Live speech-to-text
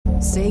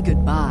Say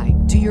goodbye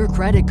to your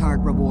credit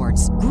card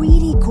rewards.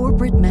 Greedy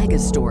corporate mega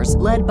stores,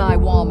 led by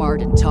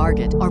Walmart and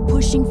Target, are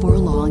pushing for a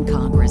law in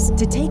Congress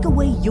to take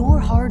away your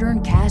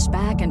hard-earned cash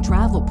back and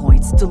travel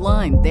points to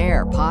line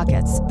their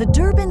pockets. The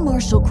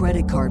Durbin-Marshall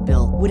credit card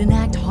bill would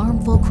enact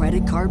harmful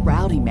credit card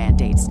routing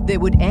mandates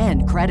that would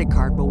end credit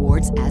card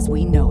rewards as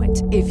we know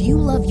it. If you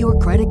love your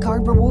credit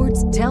card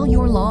rewards, tell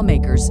your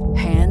lawmakers,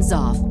 hands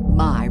off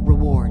my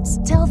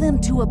rewards. Tell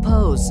them to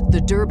oppose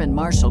the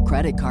Durbin-Marshall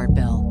credit card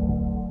bill.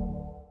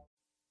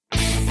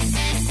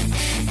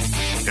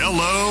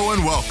 Hello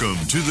and welcome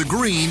to the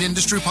Green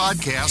Industry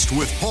Podcast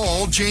with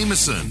Paul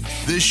Jameson.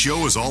 This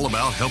show is all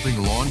about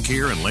helping lawn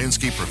care and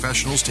landscape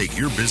professionals take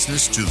your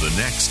business to the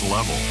next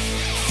level.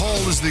 Paul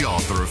is the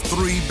author of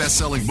 3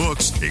 best-selling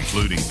books,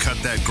 including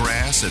Cut That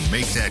Grass and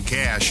Make That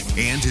Cash,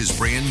 and his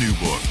brand new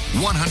book,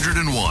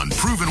 101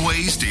 Proven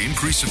Ways to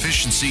Increase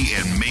Efficiency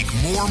and Make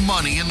More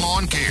Money in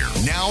Lawn Care.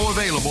 Now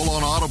available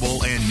on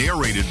Audible and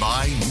narrated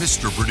by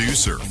Mr.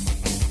 Producer.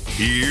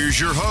 Here's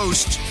your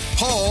host,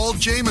 Paul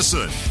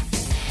Jameson.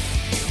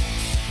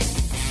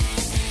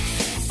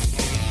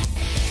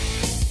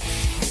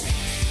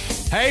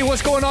 Hey,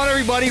 what's going on,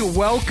 everybody?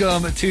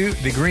 Welcome to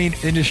the Green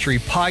Industry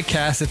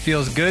Podcast. It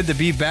feels good to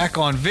be back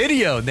on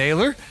video,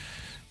 Naylor.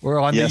 We're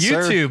on the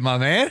YouTube, my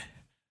man.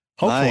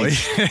 Hopefully.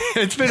 Nice.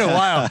 It's been a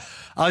while.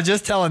 I was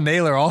just telling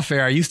Naylor off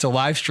air, I used to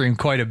live stream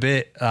quite a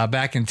bit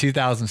back in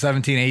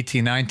 2017,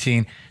 18,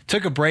 19.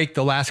 Took a break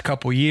the last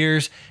couple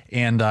years,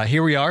 and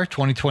here we are,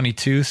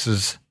 2022. This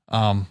is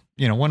one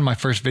of my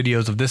first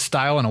videos of this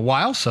style in a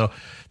while. So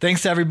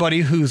thanks to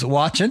everybody who's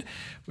watching.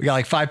 We got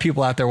like 5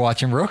 people out there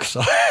watching, Rook. So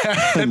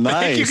nice.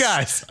 Thank you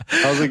guys.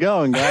 How's it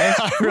going, guys?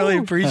 I really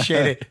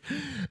appreciate it.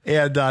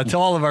 And to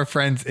all of our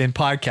friends in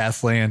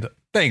podcast land,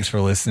 thanks for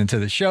listening to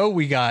the show.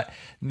 We got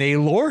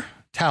Naylor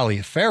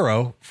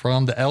Taliaferro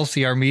from the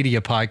LCR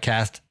Media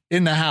Podcast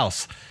in the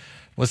house.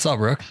 What's up,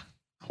 Rook?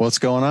 What's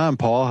going on,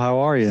 Paul? How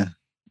are you?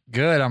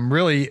 Good. I'm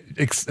really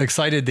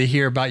excited to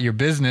hear about your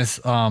business.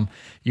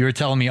 You were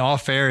telling me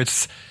off air,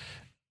 it's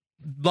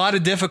a lot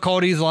of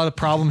difficulties, a lot of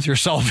problems you're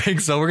solving.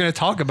 So we're going to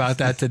talk about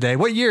that today.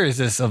 What year is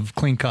this of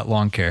Clean Cut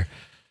Lawn Care?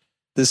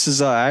 This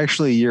is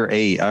actually year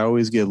 8. I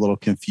always get a little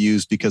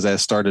confused because I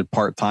started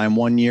part-time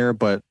one year,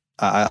 but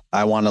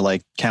I want to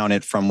like count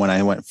it from when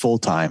I went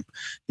full-time,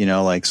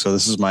 so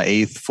this is my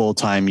 8th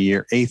full-time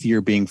year, 8th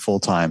year being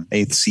full-time,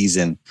 8th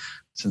season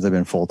since I've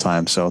been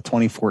full-time. So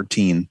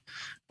 2014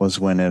 was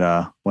when it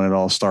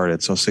all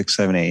started. So 6,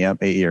 7, 8,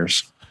 8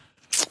 years.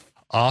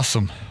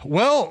 Awesome.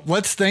 Well,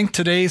 let's thank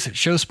today's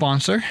show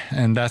sponsor,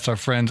 and that's our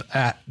friends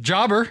at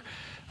Jobber.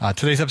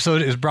 Today's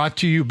episode is brought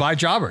to you by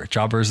Jobber.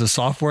 Jobber is the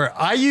software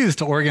I use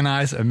to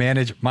organize and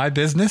manage my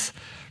business,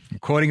 from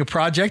quoting a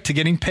project to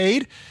getting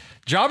paid.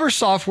 Jobber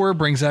software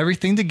brings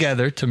everything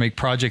together to make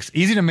projects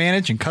easy to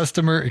manage and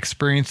customer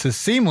experiences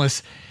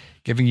seamless,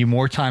 giving you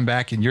more time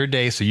back in your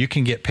day so you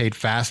can get paid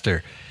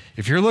faster.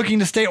 If you're looking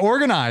to stay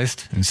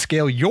organized and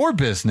scale your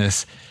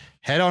business,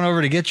 head on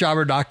over to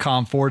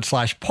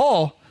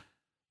getjobber.com/Paul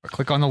or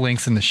click on the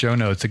links in the show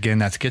notes. Again,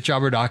 that's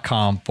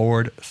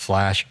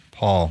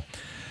getjobber.com/Paul.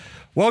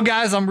 Well,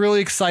 guys, I'm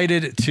really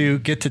excited to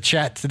get to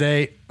chat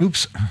today.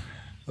 Oops.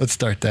 Let's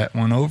start that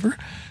one over.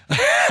 Edit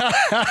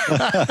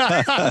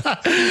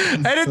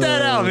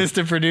that out,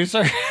 Mr.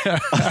 Producer.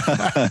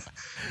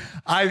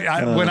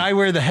 When I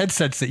wear the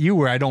headsets that you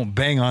wear, I don't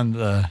bang on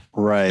the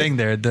thing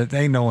there.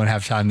 Ain't no one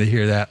have time to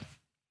hear that.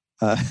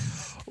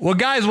 Well,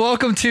 guys,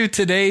 welcome to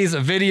today's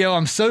video.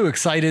 I'm so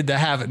excited to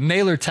have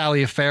Naylor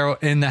Taliaferro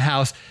in the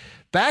house.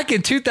 Back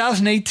in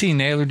 2018,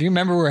 Naylor, do you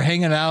remember we were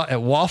hanging out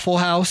at Waffle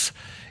House,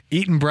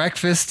 eating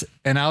breakfast,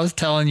 and I was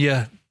telling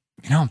you,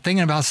 I'm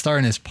thinking about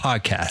starting this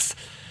podcast.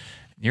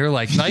 You're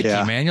like, Nike,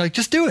 man. You're like,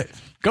 just do it.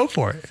 Go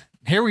for it.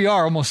 Here we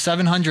are, almost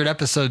 700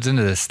 episodes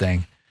into this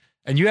thing.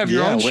 And you have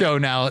your own show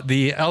now,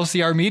 the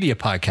LCR Media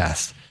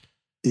Podcast.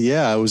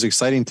 Yeah, it was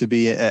exciting to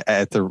be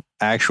at the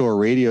actual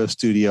radio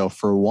studio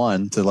for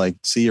one, to like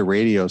see a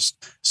radio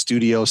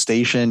studio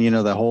station,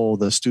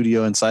 the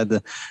studio inside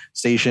the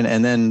station,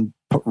 and then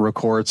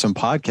record some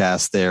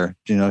podcasts there,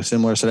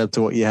 similar setup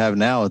to what you have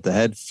now with the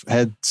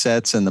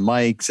headsets and the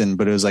mics,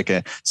 but it was like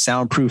a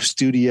soundproof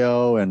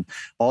studio, and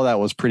all that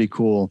was pretty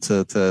cool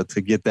to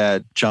get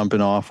that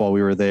jumping off while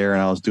we were there.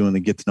 And I was doing the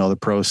Get to Know the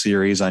Pro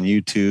series on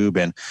YouTube,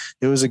 and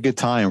it was a good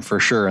time for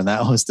sure. And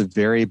that was the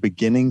very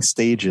beginning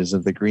stages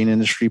of the Green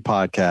Industry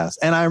Podcast.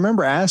 And I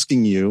remember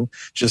asking you,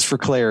 just for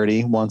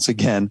clarity, once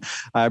again,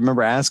 I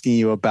remember asking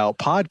you about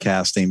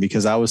podcasting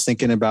because I was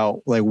thinking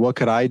about like, what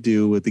could I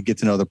do with the Get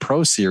to Know the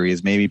Pro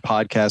series? Maybe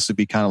podcasts would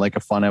be kind of like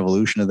a fun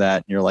evolution of that.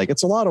 And you're like,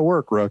 it's a lot of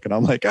work, Rook. And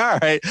I'm like, all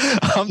right,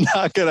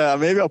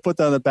 maybe I'll put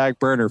that on the back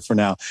burner for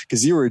now,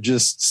 because you were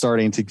just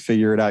starting to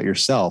figure it out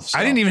yourself. So.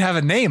 I didn't even have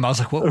a name. I was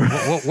like,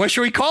 what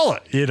should we call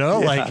it?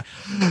 Like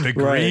the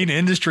Green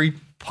Industry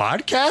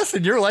Podcast.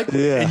 And you're like,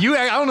 and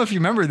I don't know if you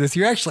remember this.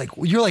 You're actually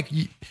like,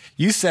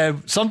 you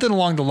said something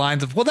along the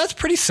lines of, well, that's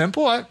pretty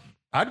simple.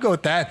 I'd go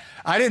with that.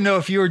 I didn't know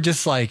if you were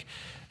just like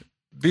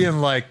being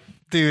like,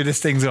 dude,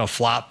 this thing's going to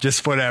flop,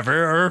 just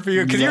whatever. Or if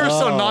you, cause you were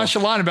so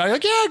nonchalant about it,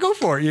 like, yeah, go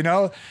for it, you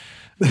know?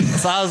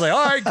 So I was like,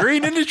 all right,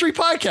 Green Industry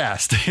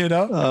Podcast, you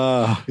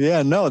know?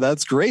 Yeah, no,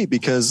 that's great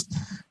because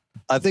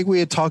I think we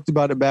had talked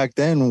about it back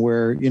then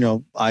where, you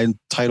know, I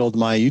titled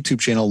my YouTube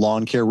channel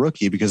Lawn Care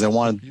Rookie because I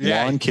wanted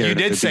lawn care. You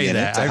did say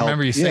that. I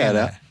remember you saying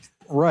that.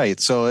 Right.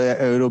 So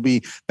it'll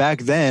be back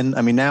then.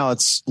 I mean, now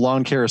it's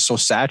lawn care is so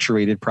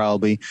saturated,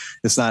 probably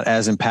it's not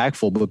as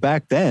impactful, but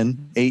back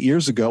then, 8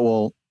 years ago,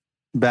 well,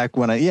 back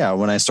when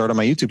I started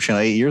my YouTube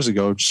channel 8 years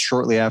ago,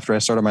 shortly after I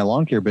started my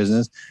lawn care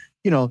business,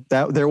 you know,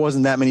 that there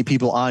wasn't that many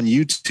people on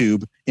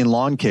YouTube in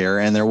lawn care.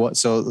 And there was,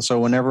 so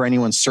whenever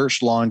anyone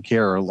searched lawn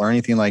care or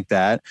anything like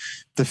that,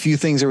 the few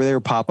things that were there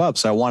would pop up.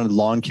 So I wanted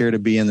lawn care to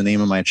be in the name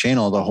of my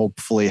channel to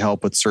hopefully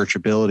help with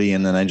searchability.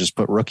 And then I just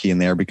put rookie in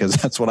there because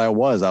that's what I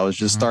was. I was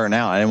just starting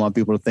out. I didn't want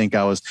people to think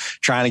I was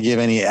trying to give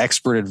any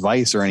expert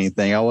advice or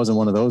anything. I wasn't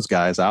one of those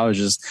guys. I was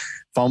just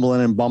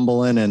fumbling and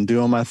bumbling and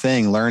doing my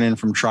thing, learning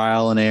from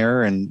trial and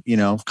error and, you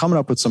know, coming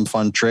up with some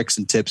fun tricks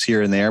and tips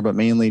here and there, but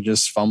mainly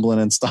just fumbling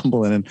and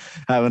stumbling and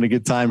having a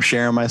good time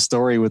sharing my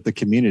story with the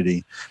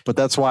community. But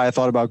that's why I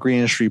thought about Green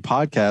Industry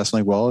Podcast.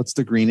 I'm like, well, it's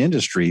the green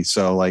industry.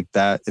 So like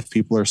that, if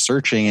people are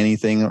searching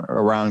anything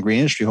around green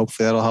industry,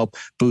 hopefully that'll help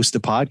boost the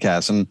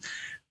podcast. And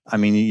I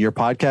mean, your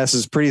podcast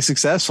is pretty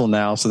successful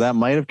now, so that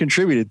might have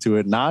contributed to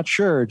it. Not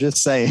sure, just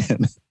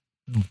saying.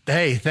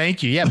 Hey,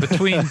 thank you. Yeah,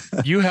 between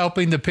you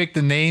helping to pick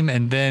the name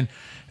and then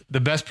the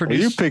best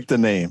producer, well, you picked the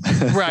name,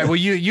 right? Well,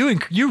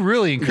 you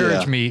really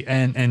encouraged me,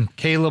 and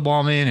Caleb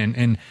Allman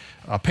and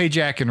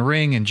Payjack and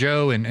Ring and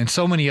Joe and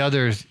so many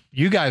others.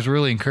 You guys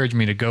really encouraged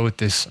me to go with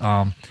this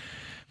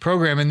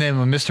program. And then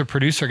when Mr.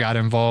 Producer got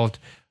involved,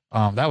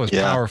 that was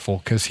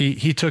powerful because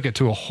he took it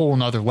to a whole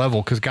nother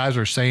level. Because guys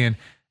were saying,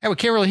 "Hey, we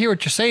can't really hear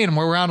what you're saying," and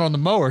we're out on the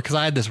mower because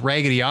I had this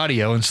raggedy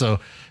audio, and so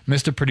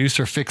Mr.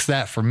 Producer fixed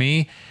that for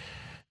me.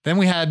 Then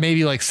we had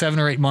maybe like 7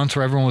 or 8 months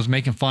where everyone was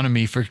making fun of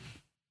me for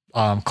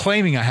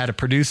claiming I had a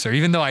producer,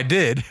 even though I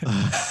did.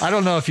 I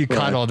don't know if you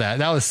caught all that.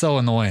 That was so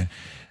annoying.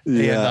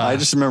 Yeah, and, I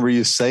just remember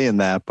you saying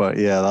that, but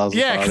yeah, that was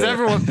because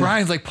everyone,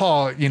 Brian's like,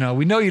 Paul, you know,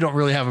 we know you don't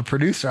really have a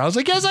producer. I was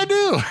like, yes, I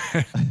do.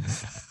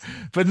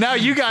 But now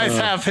you guys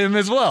have him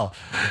as well.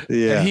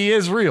 Yeah, and he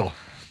is real.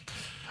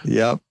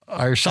 Yep.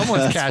 Or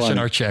someone's cashing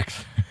our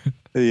checks.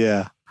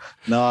 Yeah.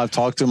 No, I've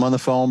talked to him on the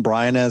phone.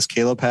 Brian has,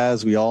 Caleb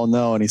has, we all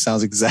know. And he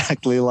sounds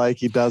exactly like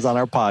he does on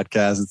our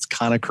podcast. It's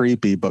kind of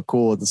creepy, but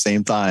cool at the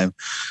same time.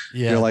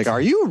 Yeah. You're like,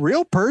 are you a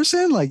real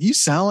person? Like you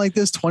sound like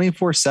this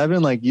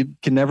 24/7. Like you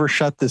can never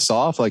shut this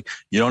off. Like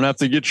you don't have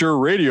to get your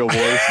radio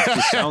voice. It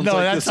just sounds no,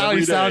 like that's how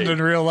he sounds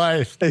in real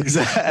life.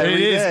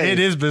 Exactly. It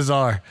is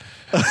bizarre.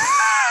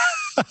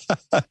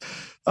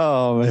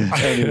 Oh man.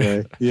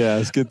 Anyway, yeah,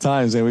 it's good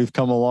times and we've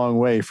come a long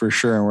way for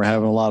sure. And we're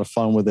having a lot of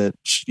fun with it,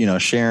 you know,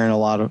 sharing a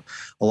lot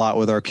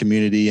with our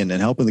community and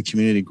helping the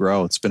community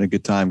grow. It's been a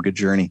good time, good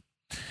journey.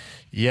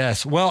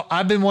 Yes. Well,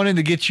 I've been wanting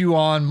to get you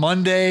on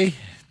Monday,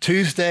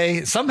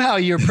 Tuesday. Somehow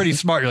you're pretty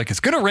smart. You're like, it's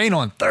going to rain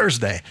on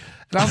Thursday.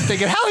 And I'm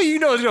thinking, how do you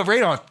know it's going to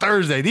rain on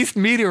Thursday? These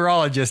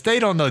meteorologists, they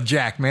don't know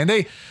jack, man.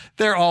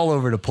 They're all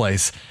over the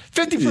place.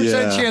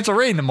 50% chance of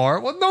rain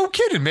tomorrow. Well, no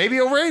kidding. Maybe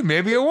it'll rain.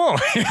 Maybe it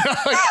won't.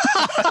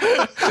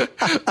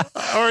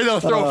 Or they'll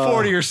throw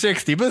 40 or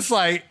 60. But it's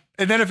like,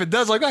 and then if it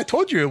does, like I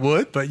told you it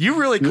would, but you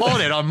really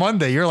called it on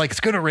Monday. You're like, it's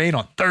going to rain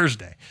on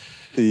Thursday.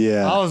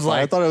 Yeah. I was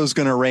like, I thought it was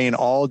going to rain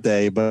all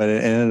day, but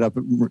it ended up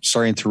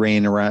starting to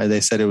rain around. They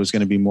said it was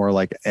going to be more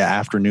like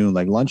afternoon,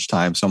 like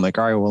lunchtime. So I'm like,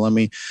 all right, well, let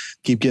me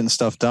keep getting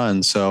stuff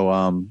done. So,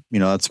 you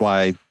know, that's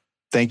why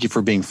thank you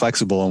for being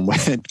flexible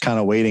and kind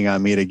of waiting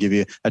on me to give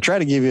you, I try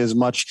to give you as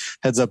much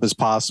heads up as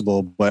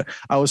possible, but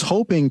I was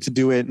hoping to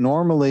do it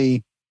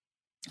normally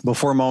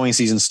before mowing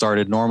season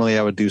started. Normally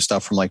I would do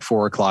stuff from like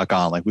 4 o'clock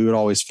on, like we would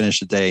always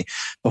finish the day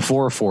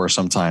before 4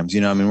 sometimes,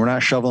 you know, I mean, we're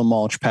not shoveling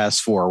mulch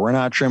past 4. We're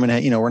not trimming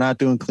it. You know, we're not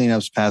doing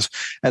cleanups past,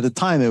 at the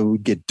time it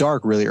would get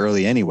dark really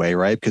early anyway,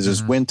 right? Because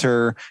it's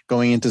winter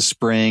going into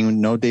spring,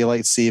 no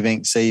daylight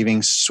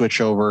savings switch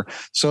over.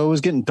 So it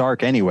was getting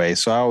dark anyway.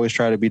 So I always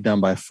try to be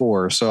done by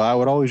 4. So I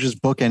would always just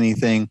book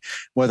anything,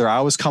 whether I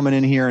was coming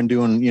in here and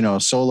doing, you know,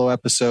 a solo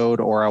episode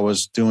or I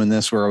was doing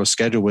this where I was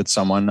scheduled with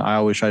someone. I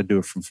always try to do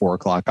it from 4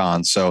 o'clock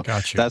on. So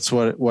that's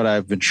what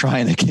I've been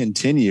trying to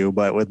continue.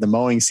 But with the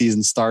mowing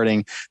season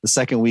starting the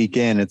second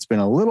weekend, it's been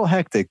a little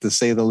hectic to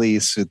say the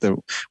least.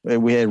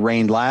 We had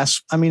rained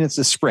it's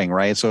the spring,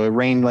 right? So it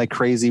rained like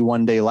crazy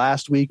one day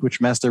last week, which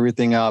messed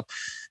everything up.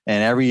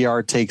 And every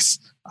yard takes,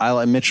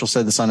 Mitchell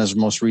said this on his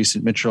most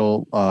recent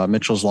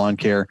Mitchell's Lawn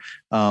Care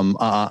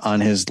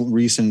on his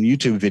recent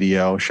YouTube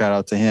video. Shout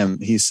out to him.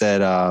 He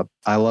said,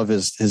 I love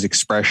his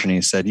expression.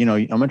 He said, you know,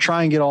 I'm going to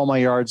try and get all my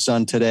yards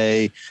done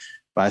today.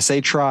 But I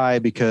say try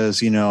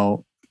because, you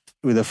know,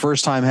 with the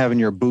first time having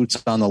your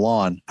boots on the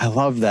lawn, I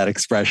love that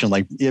expression.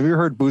 Like, have you ever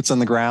heard boots on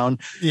the ground?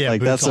 Yeah.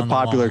 Like that's a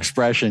popular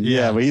expression.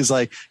 Yeah. But he's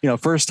like, you know,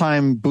 first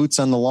time boots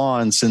on the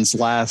lawn since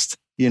last,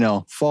 you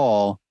know,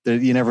 fall.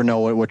 you never know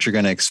what you're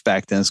going to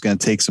expect. And it's going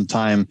to take some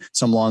time.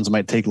 Some lawns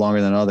might take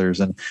longer than others.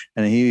 And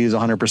he's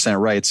 100%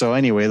 right. So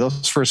anyway,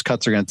 those first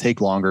cuts are going to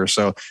take longer.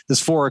 So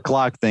this 4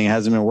 o'clock thing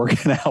hasn't been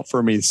working out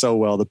for me so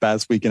well the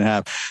past week and a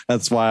half.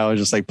 That's why I was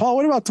just like, Paul,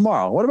 what about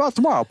tomorrow? What about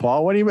tomorrow,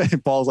 Paul? What do you mean?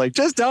 Paul's like,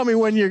 just tell me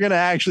when you're going to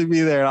actually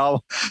be there.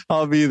 And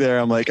I'll be there.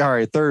 I'm like, all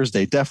right,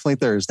 Thursday, definitely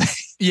Thursday.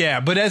 Yeah.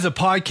 But as a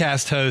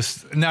podcast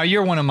host, now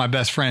you're one of my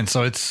best friends.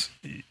 So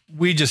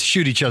we just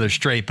shoot each other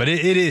straight, but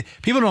it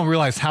people don't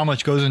realize how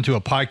much goes into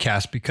a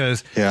podcast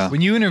because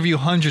when you interview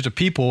hundreds of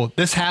people,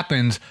 this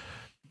happens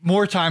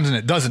more times than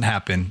it doesn't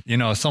happen.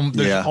 There's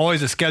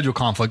always a schedule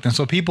conflict. And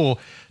so people,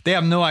 they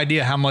have no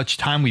idea how much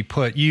time we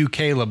put, you,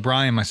 Caleb,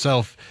 Brian,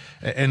 myself,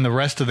 and the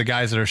rest of the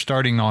guys that are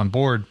starting on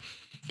board.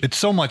 It's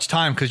so much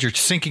time because you're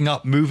syncing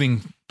up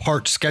moving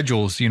part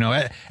schedules.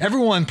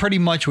 Everyone pretty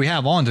much we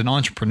have on is an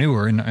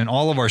entrepreneur and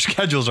all of our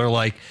schedules are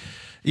like,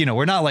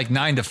 we're not like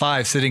 9 to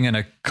 5 sitting in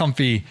a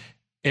comfy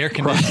air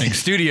conditioning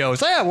studio.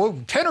 It's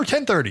like, 10 or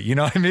 10:30. You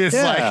know what I mean? It's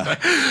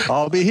like,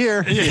 I'll be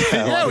here.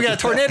 Yeah, we got a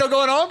tornado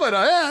going on, but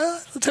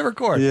let's hit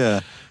record.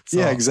 Yeah. So,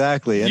 yeah,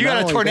 exactly. And you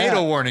got a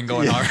tornado warning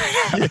going on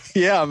right now.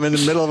 Yeah, I'm in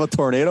the middle of a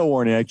tornado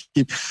warning. I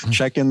keep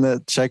checking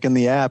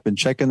the app and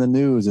checking the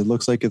news. It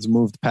looks like it's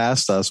moved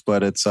past us,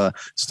 but it's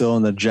still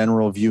in the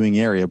general viewing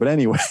area. But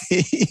anyway,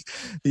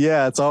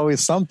 yeah, it's always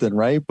something,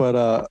 right?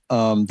 But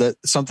that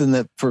something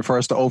that for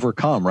us to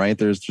overcome, right?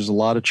 There's a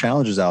lot of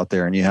challenges out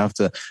there, and you have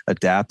to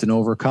adapt and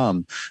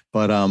overcome.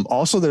 But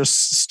also there's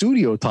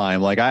studio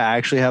time. Like I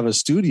actually have a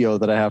studio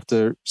that I have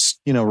to,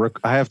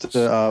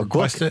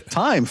 book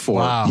time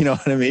for. Wow. You know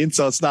what I mean?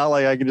 So it's not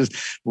like I can just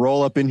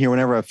roll up in here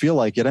whenever I feel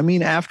like it. I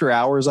mean, after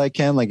hours I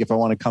can, like if I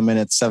want to come in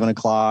at 7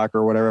 o'clock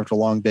or whatever after a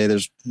long day,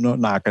 there's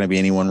not going to be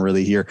anyone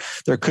really here.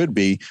 There could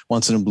be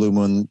once in a blue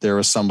moon. There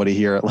was somebody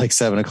here at like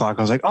 7 o'clock.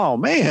 I was like, oh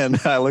man,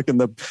 I look in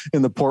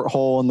the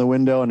porthole in the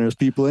window and there's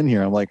people in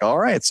here. I'm like, all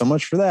right, so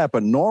much for that.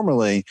 But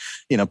normally,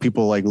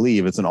 people like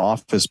leave. It's an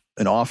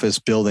office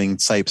building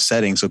type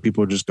setting. So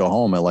people just go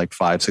home at like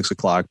 5, 6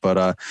 o'clock.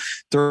 But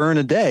during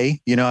the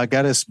day, I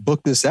got to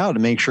book this out to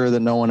make sure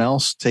that no one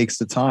else takes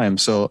the time.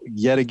 So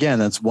yet again,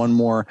 that's one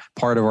more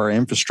part of our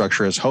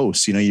infrastructure as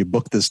hosts. You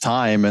book this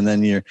time and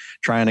then you're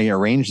trying to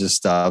arrange this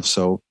stuff.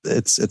 So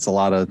it's a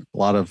lot of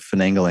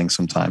finagling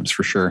sometimes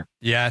for sure.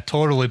 Yeah,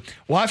 totally.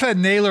 Well, I've had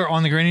Naylor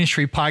on the Green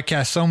Industry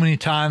podcast so many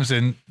times,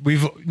 and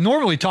we've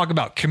normally talked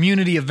about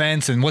community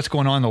events and what's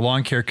going on in the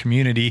lawn care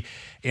community.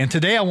 And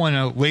today I want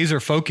to laser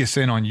focus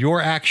in on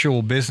your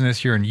actual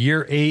business. You're in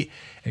year 8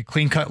 at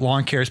Clean Cut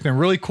Lawn Care. It's been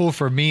really cool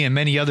for me and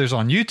many others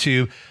on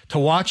YouTube to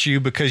watch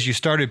you because you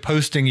started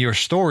posting your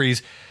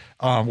stories.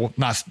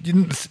 Not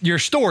your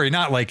story,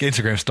 not like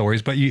Instagram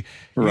stories, but you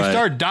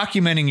started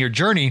documenting your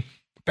journey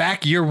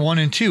back year 1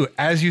 and 2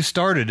 as you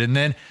started. And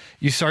then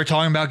you start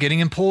talking about getting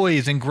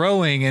employees and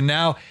growing. And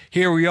now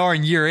here we are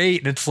in year 8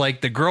 and it's like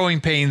the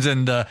growing pains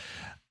and the,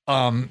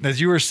 as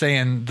you were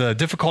saying, the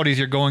difficulties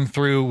you're going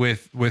through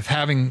with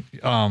having,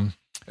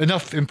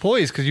 enough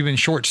employees because you've been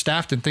short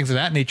staffed and things of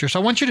that nature.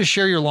 So I want you to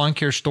share your lawn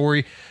care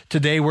story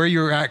today, where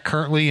you're at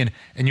currently and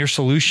your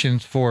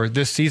solutions for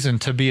this season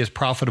to be as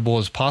profitable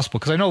as possible.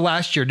 Cause I know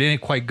last year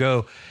didn't quite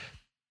go,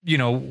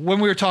 when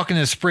we were talking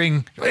in the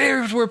spring,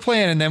 here's we're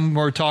playing. And then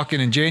we're talking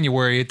in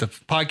January at the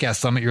podcast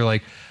summit, you're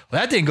like,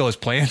 well, that didn't go as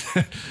planned.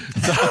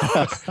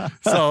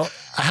 so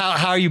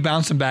how are you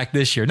bouncing back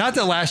this year? Not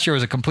that last year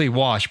was a complete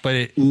wash,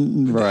 but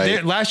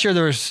last year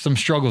there was some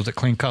struggles at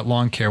Clean Cut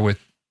Lawn Care with,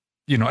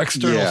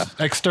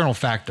 external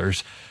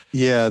factors.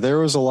 Yeah, there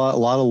was a lot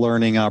of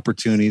learning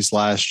opportunities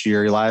last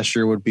year. Last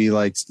year would be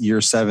like year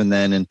 7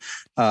 then. And,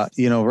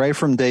 right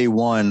from day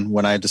one,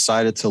 when I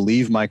decided to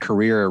leave my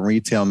career in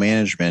retail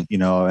management,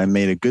 I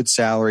made a good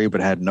salary,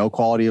 but had no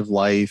quality of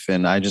life.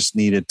 And I just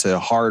needed to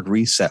hard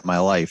reset my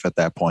life at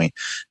that point.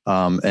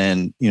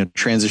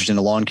 Transition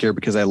into lawn care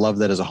because I love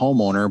that as a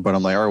homeowner, but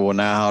I'm like, all right, well,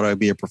 now how do I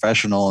be a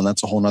professional? And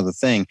that's a whole nother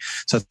thing.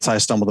 So that's how I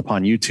stumbled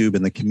upon YouTube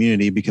and the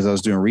community because I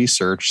was doing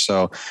research.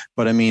 So,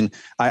 but I mean,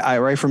 I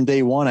right from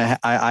day one,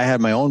 I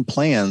had my own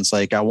plans.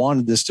 Like I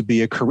wanted this to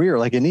be a career.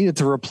 Like I needed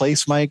to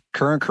replace my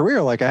current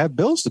career. Like I had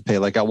bills to pay.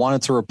 Like I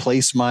wanted to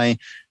replace my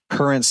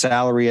current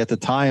salary at the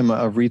time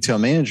of retail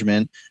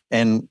management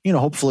and,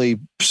 hopefully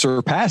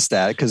surpass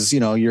that because,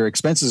 your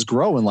expenses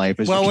grow in life.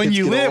 When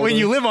you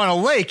live on a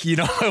lake,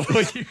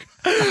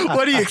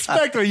 what do you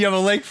expect when you have a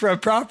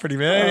lakefront property,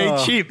 man? It ain't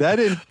cheap.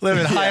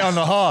 Living high on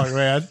the hog,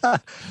 man.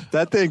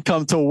 That didn't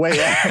come till way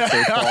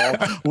after,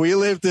 Paul. We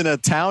lived in a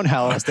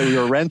townhouse that we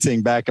were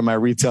renting back in my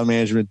retail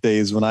management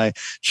days when I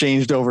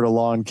changed over to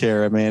lawn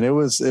care. I mean,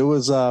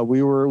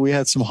 we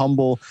had some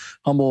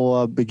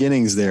humble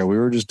beginnings there. We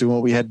were just doing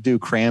what we had to do,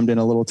 crammed in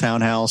a little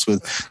townhouse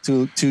with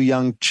two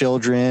young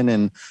children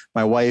and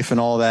my wife and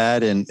all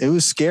that. And it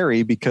was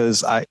scary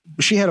because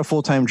she had a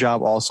full-time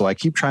job also. I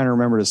keep trying to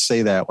remember to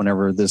say that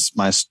whenever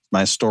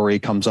my story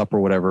comes up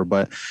or whatever,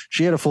 but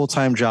she had a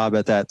full-time job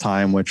at that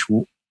time, which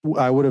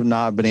I would have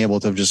not been able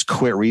to have just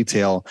quit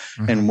retail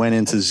and went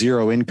into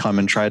zero income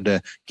and tried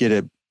to get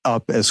it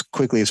up as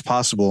quickly as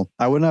possible,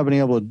 I wouldn't have been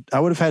able to, I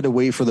would have had to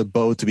wait for the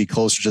boat to be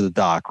closer to the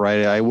dock,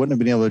 right? I wouldn't have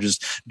been able to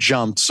just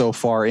jump so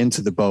far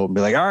into the boat and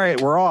be like, all right,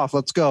 we're off,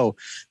 let's go.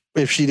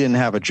 If she didn't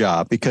have a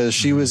job, because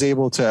she was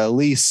able to at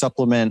least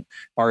supplement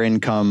our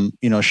income.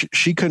 You know,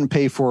 she couldn't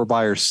pay for it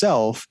by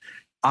herself.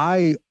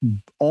 I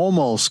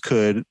almost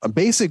could.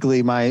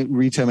 Basically, my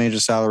retail manager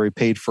salary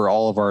paid for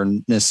all of our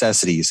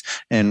necessities,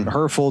 and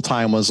her full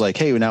time was like,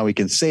 hey, now we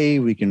can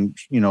save, we can,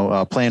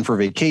 plan for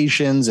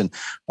vacations and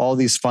all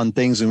these fun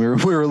things. And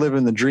we were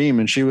living the dream,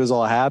 and she was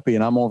all happy.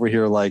 And I'm over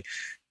here like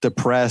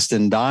depressed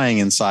and dying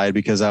inside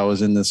because I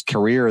was in this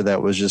career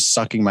that was just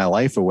sucking my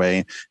life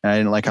away. And I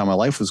didn't like how my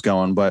life was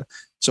going. But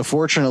so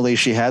fortunately,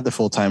 she had the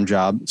full-time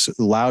job, so it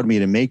allowed me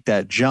to make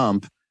that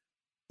jump,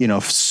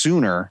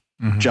 sooner.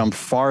 Jump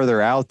farther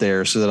out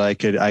there so that I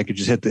could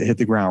just hit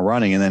the ground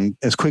running, and then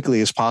as quickly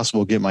as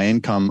possible get my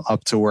income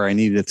up to where I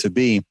needed it to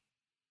be.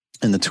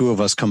 And the two of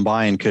us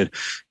combined could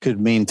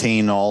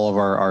maintain all of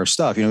our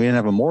stuff. We didn't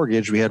have a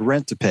mortgage, we had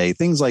rent to pay,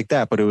 things like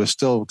that, but it was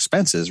still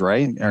expenses,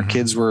 right? Our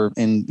kids were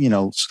in,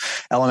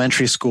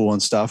 elementary school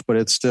and stuff, but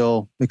it's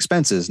still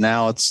expenses.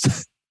 Now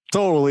it's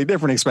totally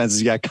different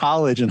expenses. You got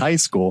college and high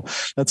school.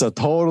 That's a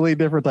totally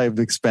different type of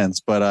expense,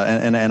 but,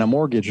 and a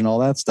mortgage and all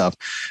that stuff.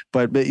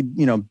 But,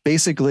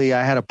 basically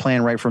I had a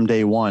plan right from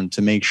day one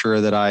to make sure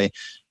that I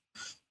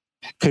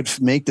could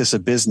make this a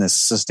business,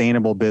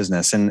 sustainable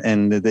business.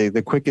 And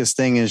the quickest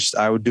thing is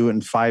I would do it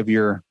in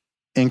 5-year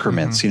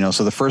increments,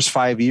 so the first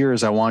 5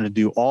 years I wanted to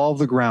do all of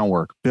the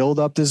groundwork, build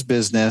up this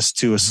business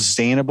to a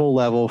sustainable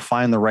level,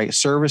 find the right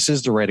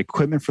services, the right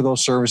equipment for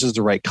those services,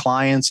 the right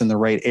clients and the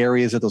right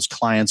areas that those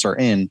clients are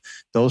in,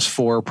 those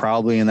 4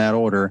 probably in that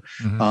order.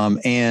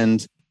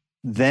 And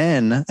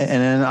then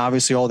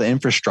obviously all the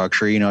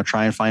infrastructure,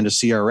 try and find a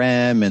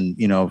CRM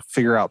and,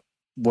 figure out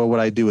what would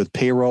I do with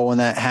payroll when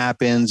that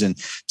happens and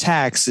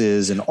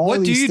taxes and all what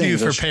these things. What do you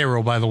do for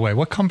payroll, by the way?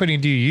 What company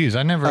do you use?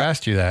 I never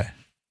asked you that.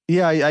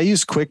 Yeah, I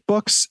use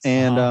QuickBooks,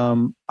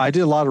 and I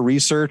did a lot of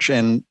research,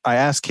 and I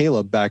asked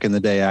Caleb back in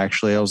the day,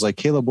 actually. I was like,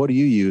 Caleb, what do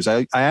you use?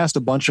 I asked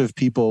a bunch of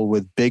people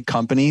with big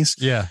companies,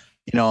 and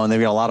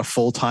they've got a lot of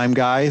full-time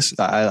guys.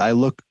 I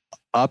look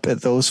up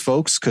at those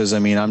folks because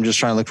I'm just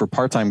trying to look for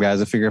part-time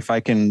guys. I figure if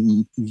I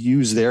can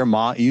use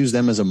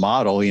them as a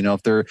model,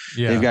 if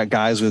they've got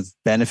guys with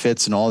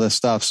benefits and all this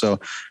stuff. So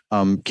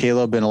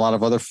Caleb and a lot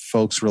of other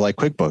folks were like,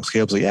 QuickBooks.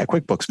 Caleb's like, yeah,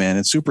 QuickBooks, man.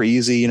 It's super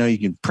easy. You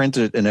can print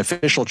an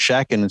official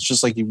check and it's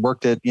just like you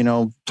worked at,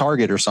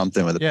 Target or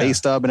something with a pay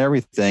stub and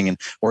everything.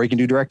 Or you can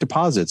do direct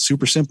deposit.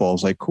 Super simple. I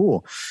was like,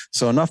 cool.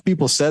 So enough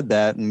people said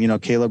that,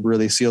 and, Caleb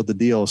really sealed the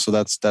deal. So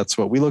that's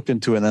what we looked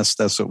into. And that's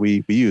what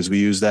we use. We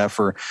use that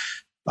for,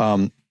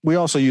 we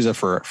also use it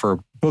for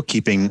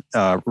bookkeeping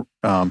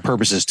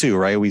purposes too,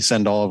 right? We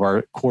send all of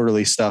our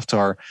quarterly stuff to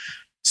our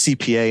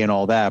CPA and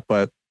all that,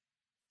 but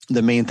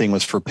the main thing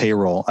was for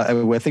payroll. I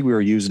think we were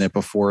using it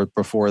before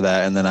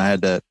that, and then I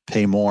had to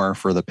pay more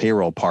for the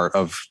payroll part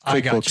of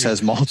QuickBooks.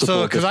 Has multiple.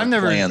 So because I've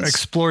never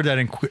explored that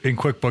in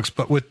QuickBooks,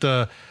 but with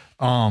the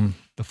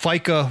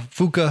FICA,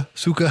 FUCA,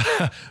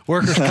 SUCA,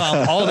 workers'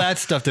 comp, all that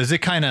stuff, is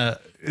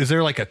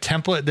there like a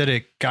template that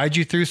it guides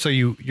you through? So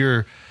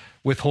you're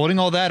withholding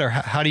all that, or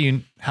how do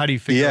you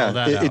figure all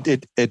that out?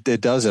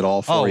 It does it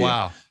all for you. Oh,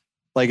 wow.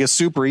 Like it's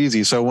super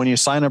easy. So when you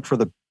sign up for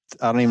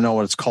I don't even know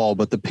what it's called,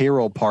 but the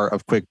payroll part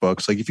of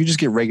QuickBooks, like if you just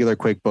get regular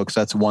QuickBooks,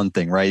 that's one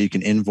thing, right? You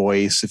can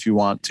invoice if you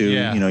want to,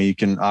 you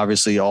can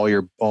obviously all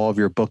of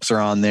your books are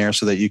on there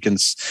so that you can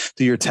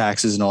do your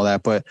taxes and all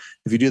that. But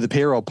if you do the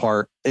payroll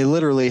part, it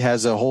literally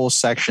has a whole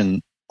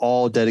section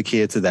all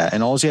dedicated to that.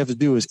 And all you have to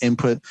do is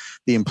input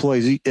the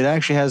employees. It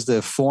actually has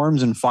the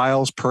forms and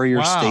files per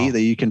your state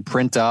that you can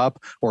print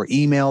up or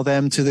email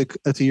them to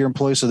your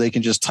employees so they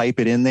can just type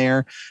it in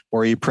there,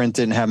 or you print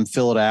it and have them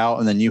fill it out.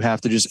 And then you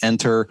have to just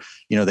enter,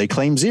 they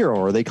claim 0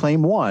 or they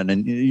claim 1.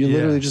 And you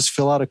literally just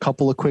fill out a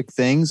couple of quick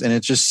things and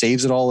it just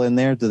saves it all in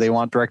there. Do they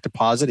want direct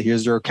deposit?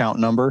 Here's their account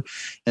number.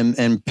 And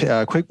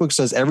QuickBooks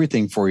does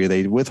everything for you.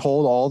 They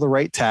withhold all the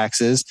right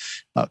taxes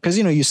because,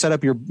 you set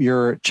up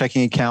your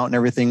checking account and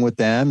everything with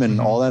them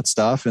and all that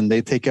stuff. And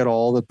they take out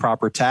all the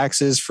proper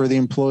taxes for the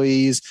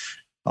employees,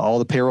 all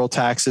the payroll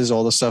taxes,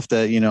 all the stuff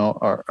that,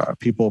 our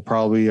people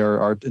probably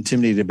are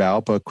intimidated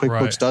about, but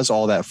QuickBooks does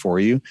all that for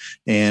you.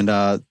 And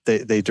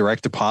they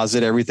direct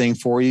deposit everything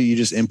for you. You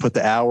just input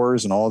the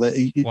hours and all that.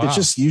 It's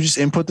just, you just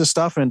input the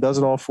stuff and it does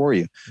it all for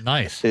you.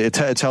 Nice. It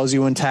tells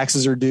you when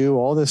taxes are due,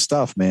 all this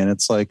stuff, man.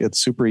 It's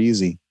super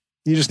easy.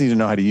 You just need to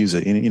know how to use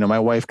it. My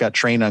wife got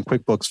trained on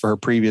QuickBooks for her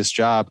previous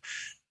job.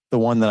 The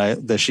one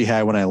that she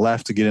had when I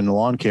left to get into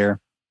lawn care,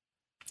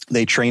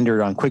 they trained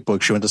her on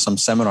QuickBooks. She went to some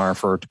seminar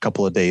for a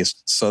couple of days.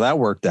 So that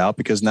worked out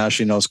because now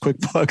she knows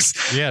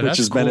QuickBooks, which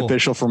is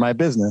beneficial for my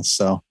business.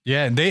 So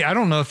yeah. And I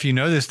don't know if you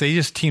know this, they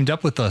just teamed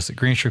up with us at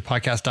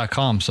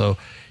greenindustrypodcast.com. So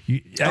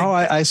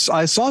I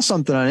saw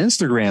something on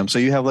Instagram. So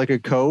you have like a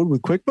code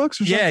with QuickBooks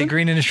or something? Yeah.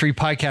 Green Industry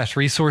Podcast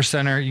Resource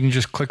Center. You can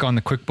just click on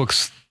the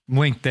QuickBooks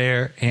link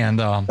there. And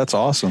that's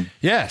awesome.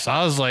 Yes.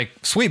 I was like,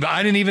 sweet, but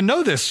I didn't even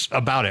know this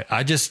about it.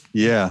 I just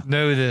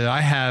know that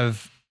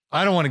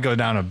I don't want to go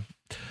down a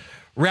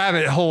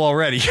rabbit hole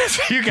already.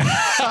 You got,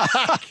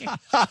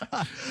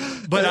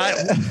 but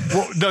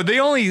the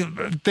only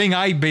thing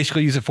I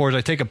basically use it for is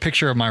I take a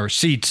picture of my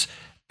receipts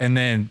and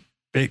then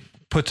it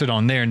puts it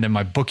on there, and then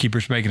my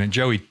bookkeeper's making it,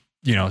 Joey,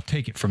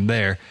 take it from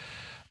there.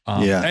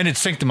 And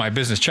it's synced to my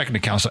business checking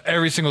account. So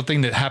every single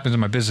thing that happens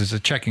in my business, the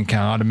checking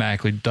account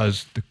automatically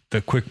does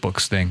the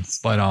QuickBooks thing.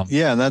 But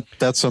and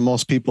that's what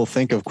most people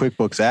think of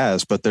QuickBooks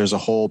as, but there's a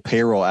whole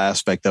payroll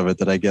aspect of it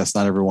that I guess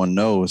not everyone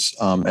knows.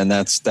 And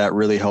that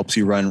really helps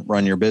you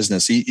run your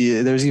business.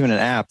 There's even an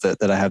app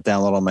that I have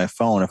downloaded on my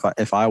phone.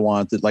 If I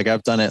wanted, like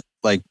I've done it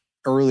like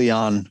early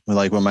on,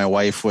 like when my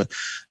wife would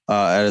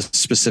at a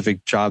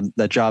specific job,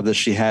 that job that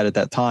she had at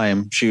that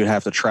time, she would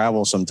have to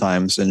travel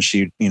sometimes, and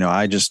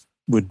I just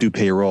would do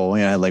payroll. I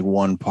had like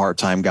one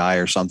part-time guy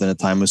or something at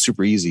the time. It was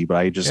super easy, but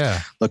I just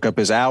look up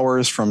his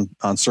hours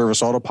on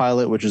Service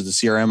Autopilot, which is the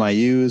CRM I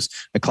use.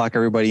 I clock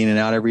everybody in and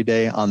out every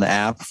day on the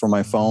app from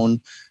my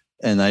phone.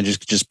 And I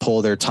just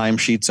pull their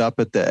timesheets up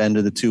at the end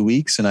of the 2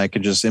 weeks, and I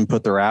could just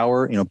input their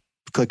hour,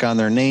 click on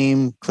their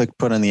name,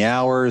 put in the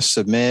hours,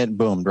 submit,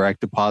 boom, direct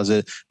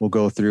deposit will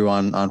go through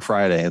on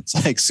Friday.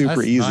 It's like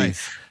super easy.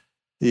 Nice.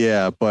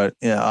 Yeah. But,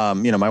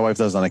 my wife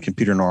does it on a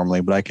computer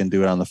normally, but I can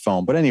do it on the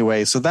phone. But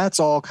anyway, so that's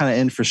all kind of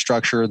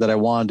infrastructure that I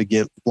wanted to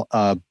get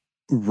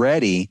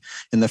ready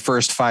in the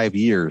first 5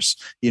 years.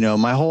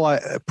 My whole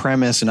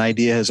premise and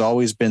idea has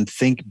always been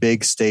think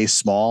big, stay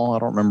small. I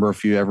don't remember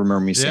if you ever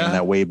remember me saying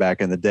that way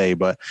back in the day,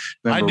 but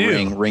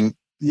remember Ring.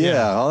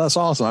 Yeah. Oh, that's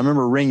awesome. I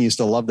remember Ring used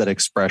to love that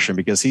expression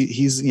because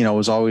he's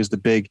was always the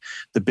big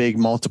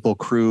multiple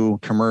crew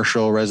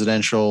commercial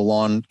residential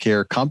lawn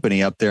care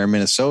company up there in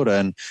Minnesota.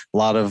 And a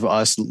lot of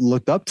us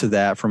looked up to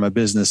that from a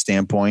business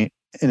standpoint,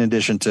 in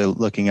addition to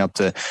looking up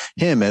to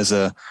him as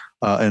a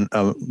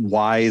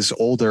wise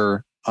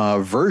older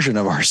version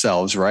of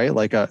ourselves, right?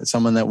 Like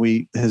someone that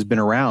has been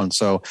around.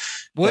 So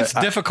it's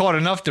difficult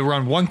enough to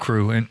run one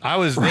crew. And I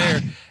was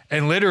there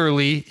and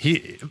literally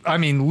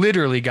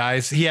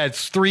guys, he had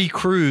 3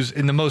 crews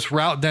in the most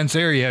route dense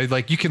area.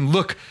 Like you can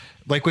look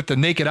like with the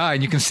naked eye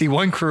and you can see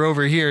one crew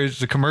over here is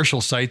the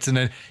commercial sites. And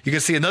then you can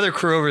see another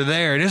crew over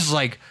there. And this is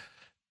like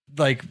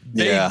you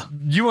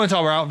want to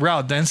talk about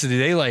route density.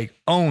 They like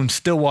own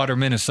Stillwater,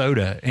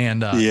 Minnesota.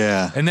 And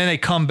and then they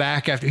come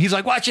back after. He's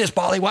like, watch this,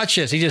 Paulie, watch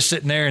this. He's just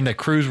sitting there and the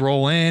crews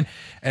roll in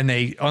and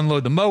they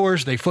unload the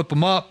mowers. They flip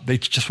them up. They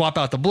just swap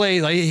out the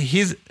blade. Like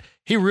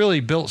he really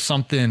built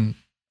something,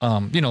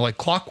 like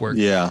clockwork.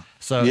 Yeah.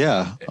 So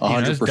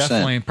 100%.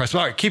 Definitely impressive.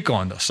 All right, keep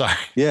going though. Sorry.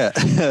 Yeah,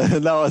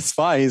 no, it's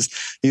fine.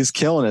 He's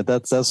killing it.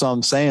 That's what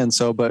I'm saying.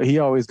 So, but he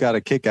always got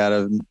a kick out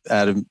of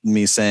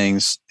me saying,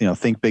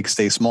 think big,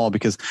 stay small,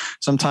 because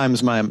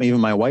sometimes even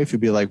my wife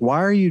would be like,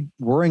 why are you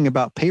worrying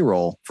about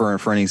payroll for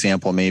an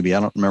example? Maybe I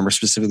don't remember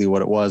specifically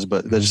what it was,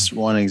 but that's just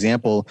one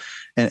example.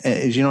 And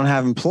is you don't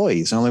have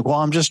employees. And I'm like, well,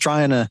 I'm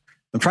trying to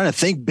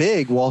think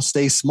big while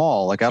stay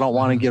small. Like I don't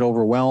want to get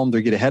overwhelmed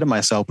or get ahead of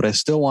myself, but I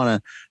still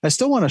want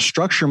to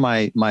structure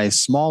my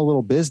small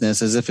little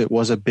business as if it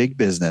was a big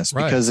business,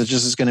 because it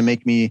just is going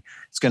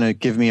to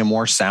give me a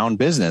more sound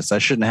business. I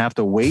shouldn't have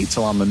to wait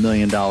till I'm $1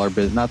 million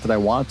business. Not that I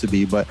want to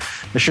be, but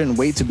I shouldn't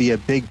wait to be a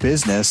big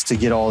business to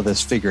get all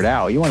this figured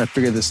out. You want to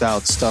figure this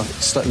out,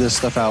 this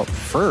stuff out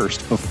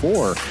first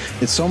before.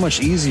 It's so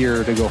much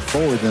easier to go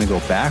forward than to go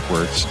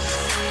backwards.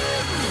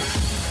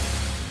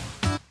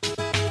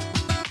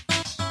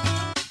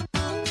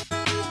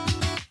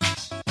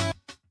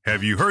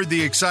 Have you heard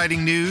the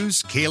exciting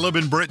news? Caleb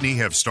and Brittany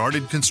have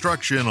started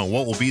construction on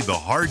what will be the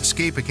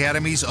Hardscape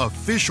Academy's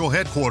official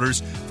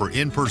headquarters for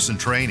in-person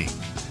training.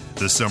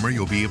 This summer,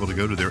 you'll be able to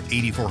go to their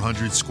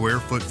 8,400 square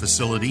foot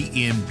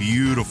facility in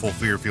beautiful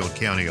Fairfield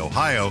County,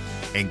 Ohio,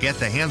 and get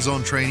the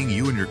hands-on training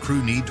you and your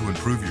crew need to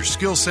improve your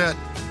skill set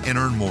and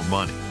earn more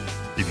money.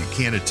 If you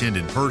can't attend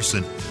in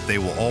person, they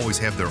will always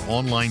have their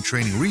online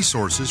training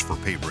resources for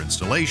paper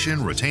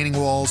installation, retaining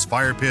walls,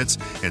 fire pits,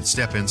 and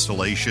step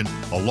installation,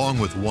 along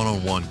with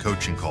one-on-one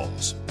coaching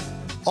calls.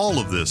 All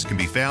of this can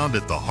be found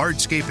at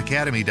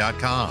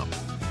thehardscapeacademy.com.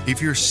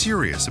 If you're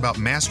serious about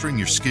mastering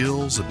your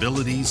skills,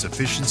 abilities,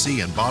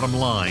 efficiency, and bottom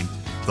line,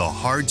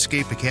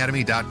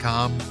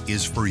 thehardscapeacademy.com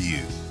is for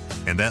you.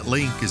 And that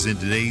link is in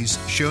today's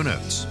show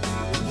notes.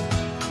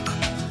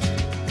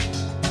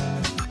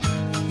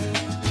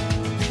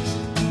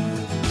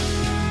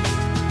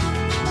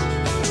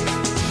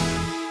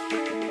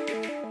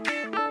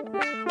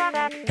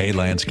 Hey,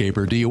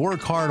 landscaper, do you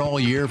work hard all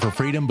year for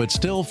freedom but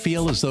still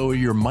feel as though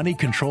your money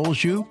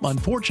controls you?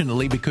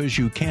 Unfortunately, because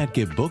you can't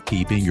give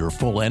bookkeeping your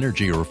full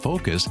energy or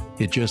focus,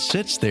 it just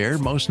sits there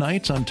most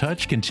nights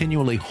untouched,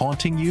 continually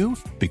haunting you?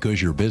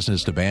 Because your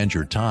business demands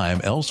your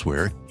time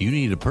elsewhere, you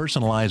need a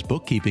personalized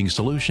bookkeeping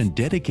solution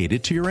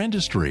dedicated to your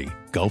industry.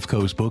 Gulf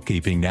Coast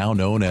Bookkeeping, now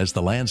known as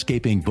the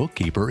Landscaping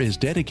Bookkeeper, is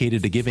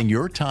dedicated to giving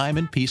your time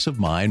and peace of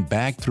mind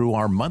back through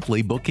our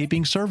monthly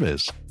bookkeeping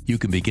service. You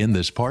can begin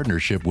this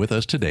partnership with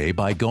us today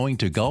by going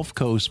to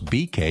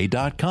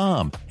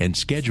GulfCoastBK.com and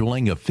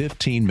scheduling a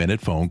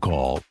 15-minute phone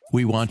call.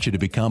 We want you to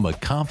become a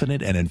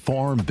confident and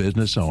informed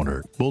business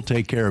owner. We'll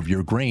take care of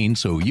your grain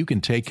so you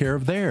can take care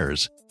of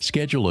theirs.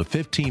 Schedule a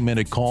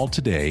 15-minute call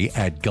today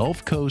at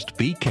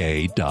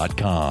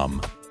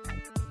GulfCoastBK.com.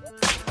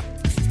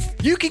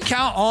 You can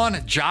count on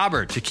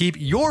Jobber to keep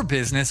your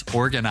business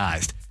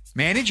organized.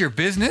 Manage your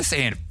business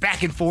and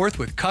back and forth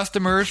with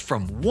customers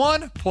from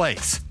one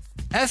place.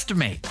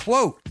 Estimate,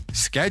 quote,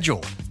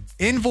 schedule,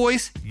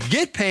 invoice,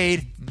 get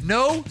paid,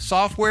 no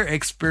software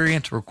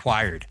experience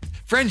required.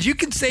 Friends, you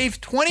can save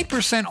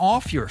 20%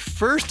 off your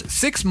first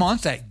 6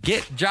 months at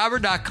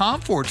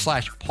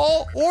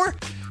getjobber.com/Paul, or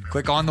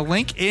click on the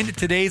link in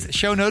today's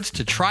show notes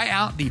to try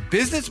out the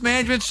business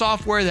management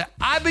software that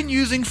I've been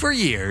using for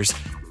years,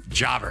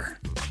 Jobber.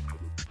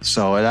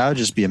 So that would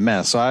just be a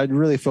mess. So I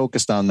really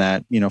focused on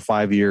that,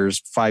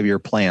 5-year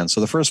plan.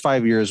 So the first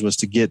 5 years was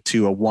to get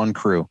to a one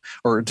crew,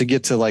 or to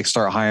get to like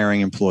start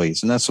hiring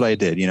employees. And that's what I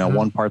did,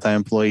 one part-time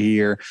employee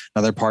here,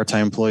 another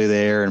part-time employee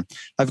there. And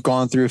I've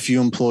gone through a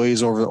few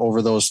employees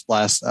over those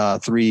last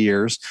 3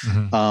 years.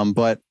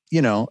 But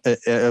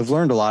I've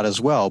learned a lot as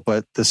well.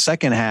 But the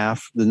second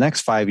half, the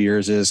next 5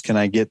 years is, can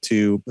I get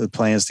to the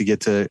plans to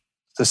get to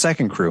the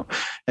second crew?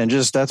 And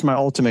just, that's my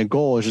ultimate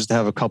goal, is just to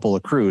have a couple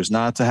of crews,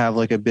 not to have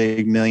like a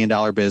big $1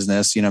 million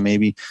business.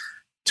 Maybe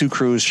 2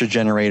 crews should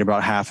generate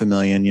about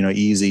 $500,000,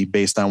 easy,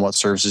 based on what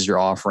services you're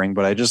offering.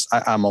 But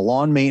I'm a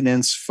lawn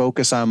maintenance,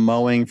 focus on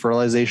mowing,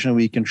 fertilization, and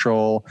weed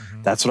control.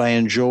 That's what I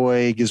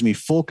enjoy. It gives me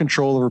full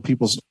control over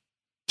people's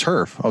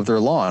turf of their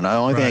lawn. The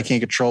only thing I can't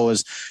control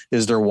is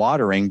their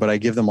watering, but I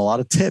give them a lot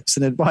of tips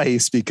and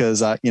advice,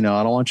 because I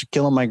don't want you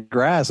killing my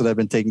grass that I've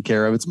been taking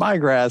care of. It's my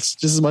grass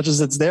just as much as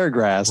it's their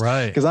grass,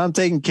 right? Because I'm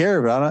taking care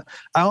of it.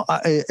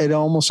 It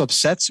almost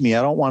upsets me.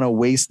 I don't want to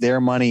waste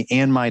their money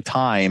and my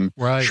time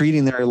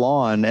treating their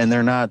lawn, and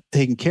they're not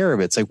taking care of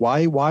it. It's like,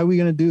 why are we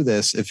going to do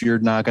this if you're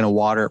not going to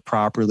water it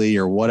properly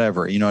or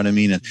whatever? You know what I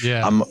mean? And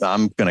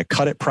I'm going to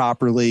cut it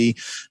properly,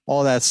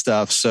 all that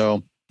stuff.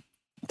 So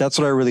that's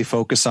what I really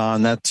focus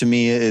on. That to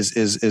me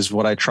is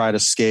what I try to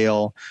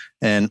scale.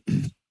 And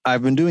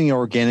I've been doing it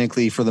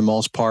organically for the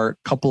most part.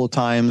 A couple of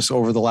times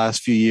over the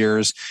last few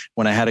years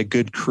when I had a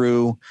good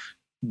crew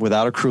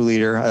without a crew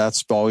leader.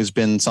 That's always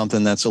been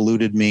something that's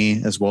eluded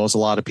me, as well as a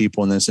lot of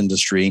people in this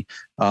industry.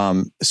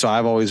 So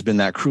I've always been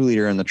that crew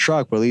leader in the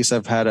truck, but at least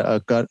I've had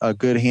a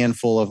good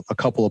handful of a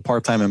couple of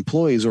part-time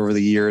employees over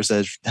the years that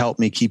have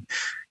helped me keep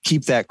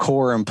that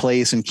core in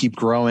place and keep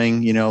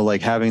growing,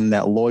 like having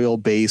that loyal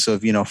base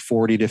of,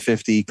 40 to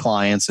 50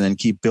 clients, and then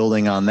keep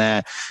building on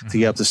that to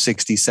get up to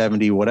 60,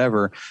 70,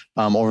 whatever,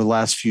 over the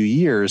last few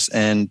years.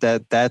 And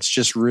that's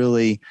just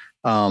really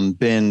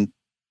been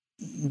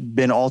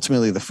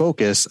ultimately the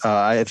focus.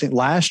 I think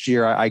last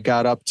year I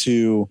got up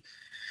to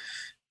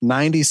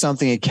 90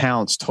 something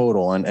accounts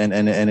total. And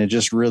it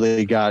just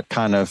really got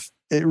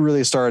it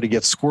really started to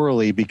get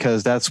squirrely,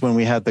 because that's when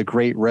we had the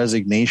great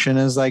resignation,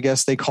 as I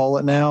guess they call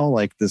it now,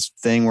 like this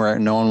thing where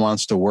no one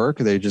wants to work.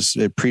 They just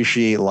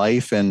appreciate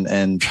life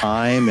and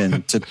time,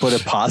 and to put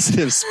a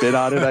positive spin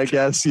on it, I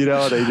guess, they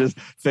just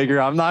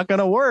figure, I'm not going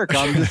to work.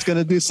 I'm just going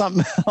to do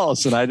something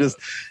else. And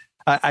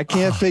I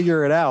can't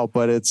figure it out,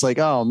 but it's like,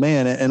 oh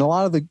man. And a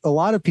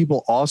lot of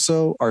people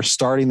also are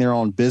starting their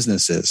own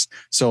businesses.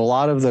 So a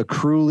lot of the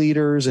crew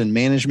leaders and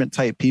management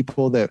type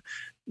people that,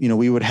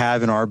 we would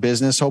have in our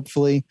business,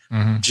 hopefully,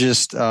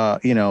 just,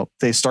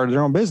 they started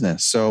their own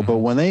business. So, but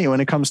when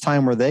it comes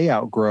time where they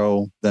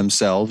outgrow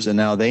themselves and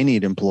now they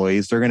need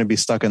employees, they're going to be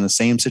stuck in the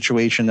same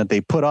situation that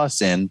they put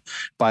us in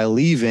by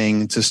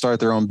leaving to start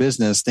their own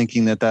business,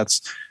 thinking that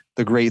that's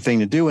the great thing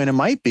to do. And it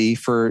might be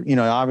for,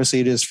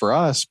 obviously it is for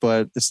us,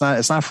 but it's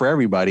not for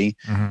everybody.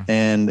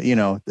 And,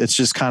 it's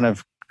just kind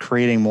of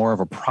creating more of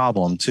a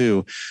problem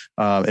too,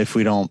 if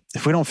we don't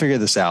figure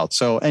this out.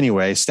 So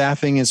anyway,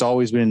 staffing has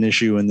always been an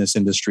issue in this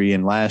industry,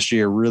 and last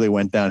year really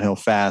went downhill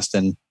fast.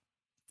 And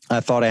I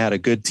thought I had a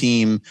good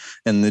team,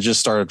 and they just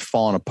started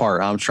falling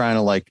apart. I'm trying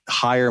to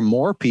hire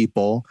more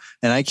people,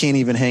 and I can't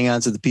even hang on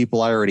to the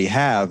people I already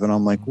have. And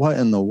I'm like, what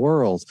in the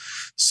world?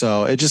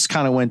 So it just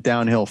kind of went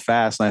downhill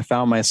fast. And I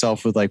found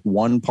myself with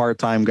one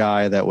part-time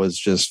guy that was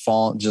just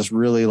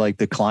really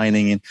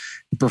declining in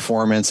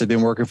performance. Had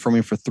been working for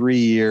me for 3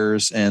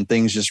 years, and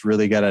things just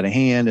really got out of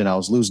hand, and I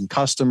was losing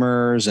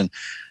customers and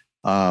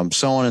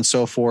so on and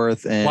so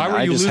forth. And why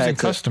were you losing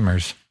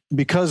customers?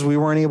 Because we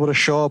weren't able to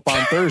show up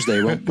on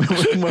Thursday when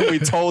we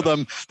told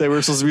them they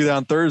were supposed to be there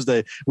on Thursday.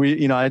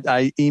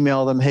 I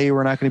emailed them, hey,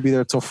 we're not going to be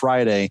there till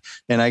Friday.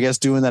 And I guess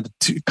doing that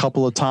a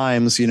couple of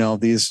times,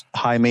 these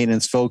high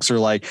maintenance folks are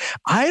like,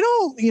 I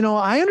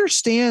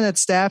understand that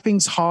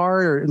staffing's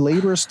hard or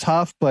labor's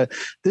tough, but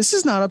this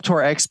is not up to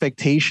our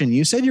expectation.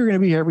 You said you're going to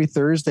be here every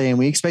Thursday, and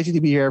we expect you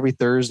to be here every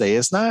Thursday.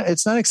 It's not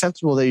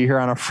acceptable that you're here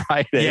on a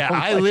Friday. Yeah,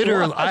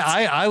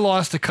 I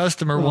lost a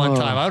customer one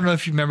time. I don't know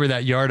if you remember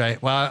that yard.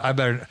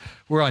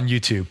 We're on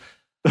YouTube.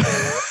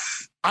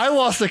 I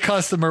lost a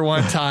customer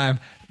one time.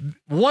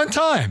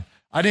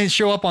 I didn't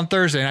show up on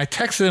Thursday, and I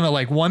texted him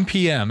at 1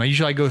 p.m.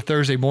 I go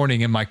Thursday morning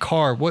in my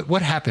car.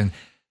 What happened?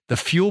 The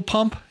fuel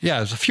pump?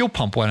 Yeah, the fuel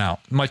pump went out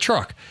in my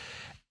truck.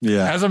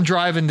 Yeah. As I'm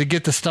driving to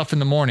get the stuff in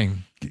the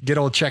morning, get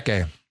old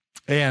Cheque.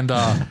 And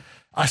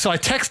so I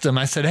text him.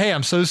 I said, hey,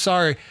 I'm so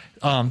sorry.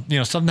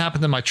 Something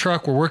happened in my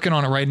truck. We're working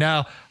on it right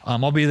now.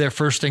 I'll be there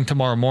first thing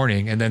tomorrow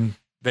morning. And then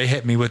they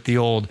hit me with the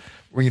old,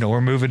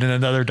 we're moving in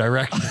another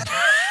direction.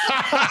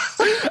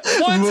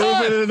 One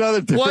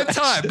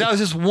time. That was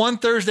just one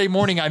Thursday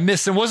morning I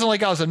missed. It wasn't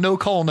like I was a no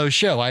call, no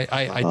show. I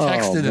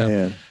texted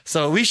him.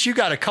 So at least you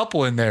got a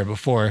couple in there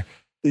before.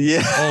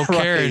 Yeah. Old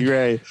Karen.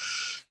 Right.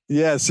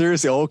 Yeah,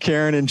 seriously. Old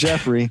Karen and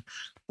Jeffrey.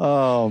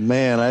 Oh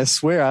man, I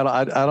swear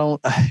I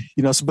don't,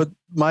 but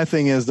my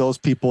thing is those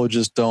people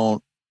just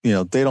don't,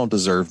 they don't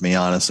deserve me,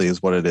 honestly,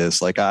 is what it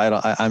is. Like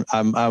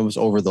I was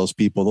over those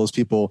people. Those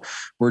people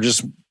were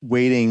just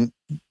waiting.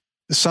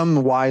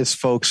 Some wise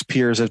folks,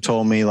 peers have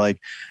told me like,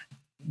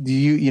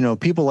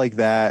 people like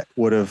that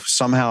would have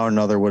somehow or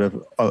another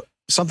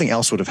something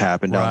else would have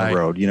happened down the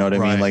road. You know what I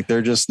mean? Like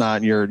they're just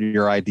not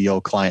your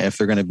ideal client if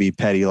they're going to be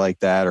petty like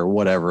that or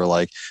whatever.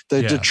 Like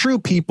the true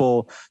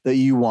people that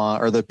you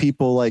want are the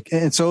people like,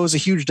 and so it was a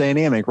huge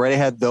dynamic, right? I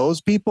had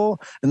those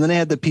people, and then I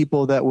had the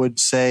people that would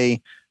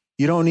say,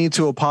 you don't need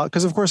to apologize.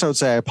 Because of course I would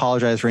say I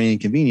apologize for any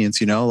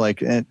inconvenience,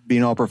 like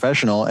being all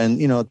professional. And,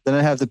 then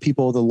I have the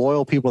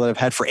loyal people that I've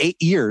had for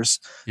 8 years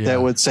that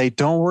would say,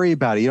 don't worry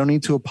about it. You don't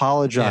need to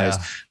apologize.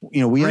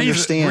 Yeah. We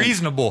understand.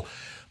 Reasonable.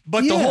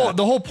 But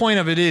the whole point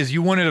of it is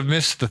you wouldn't have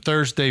missed the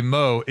Thursday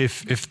mow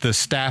if the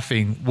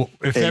staffing,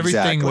 if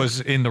everything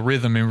was in the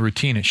rhythm and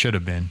routine it should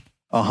have been.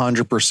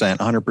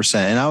 100%.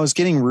 And I was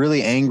getting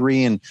really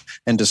angry and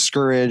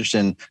discouraged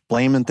and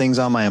blaming things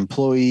on my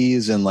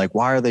employees and like,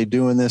 why are they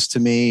doing this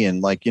to me?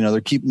 And like, they're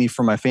keeping me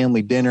from my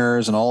family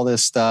dinners and all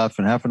this stuff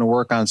and having to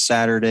work on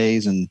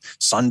Saturdays and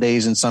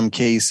Sundays in some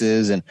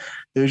cases. And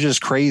it was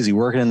just crazy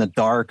working in the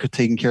dark,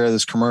 taking care of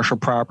this commercial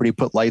property,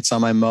 put lights on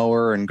my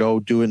mower and go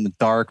do it in the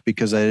dark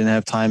because I didn't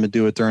have time to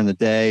do it during the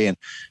day. And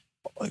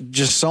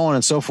just so on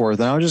and so forth.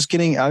 And I was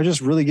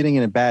just really getting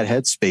in a bad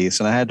headspace,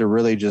 and I had to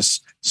really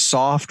just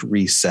soft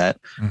reset,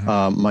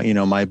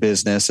 my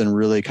business and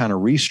really kind of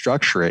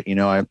restructure it.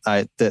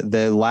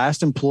 The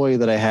last employee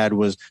that I had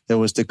that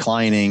was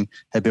declining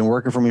had been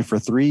working for me for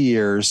 3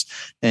 years,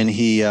 and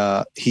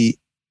I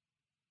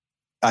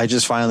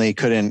just finally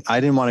couldn't. I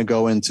didn't want to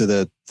go into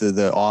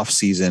the off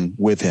season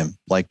with him.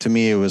 Like to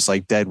me, it was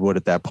like dead wood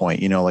at that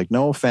point. Like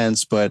no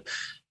offense, but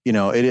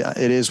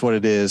it is what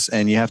it is.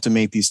 And you have to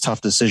make these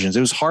tough decisions. It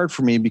was hard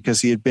for me because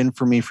he had been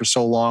for me for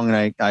so long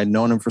and I'd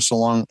known him for so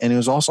long. And it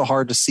was also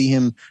hard to see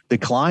him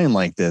decline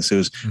like this. It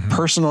was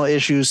personal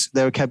issues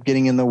that kept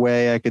getting in the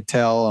way. I could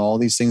tell, and all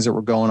these things that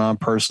were going on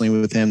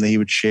personally with him that he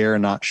would share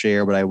and not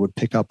share, but I would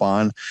pick up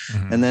on.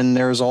 And then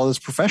there was all this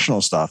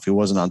professional stuff. He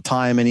wasn't on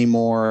time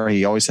anymore.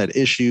 He always had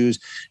issues,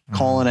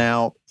 calling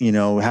out,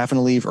 having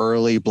to leave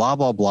early, blah,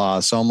 blah, blah.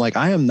 So I'm like,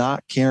 I am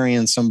not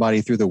carrying somebody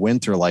through the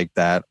winter like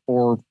that,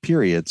 or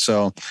period.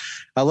 So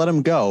I let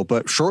him go.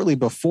 But shortly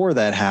before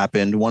that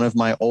happened, one of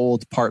my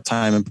old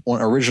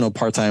original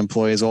part-time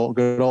employees,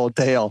 good old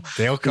Dale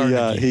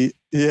Carnegie.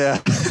 Dale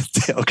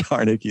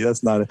Carnegie.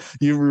 That's not it.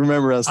 You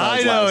remember us.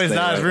 I know it's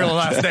not his real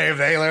last name,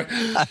 Taylor.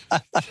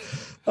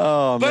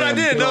 Oh, but man, I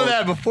didn't know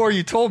that before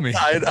you told me.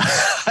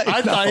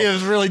 I thought he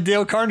was really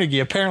Dale Carnegie.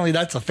 Apparently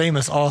that's a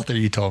famous author,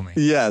 you told me.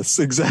 Yes,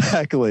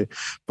 exactly.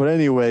 But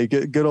anyway,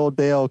 good old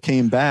Dale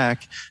came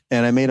back,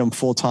 and I made him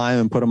full-time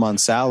and put him on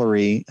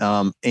salary.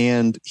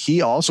 And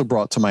he also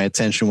brought to my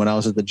attention when I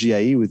was at the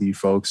GIE with you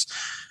folks,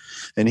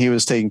 and he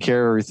was taking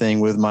care of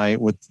everything with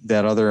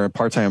that other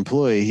part-time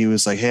employee. He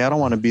was like, hey, I don't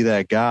want to be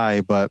that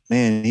guy, but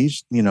man,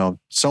 he's,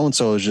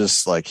 so-and-so is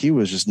just like, he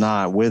was just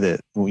not with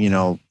it,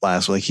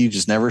 last week. He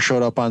just never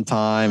showed up on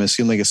time. It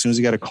seemed like as soon as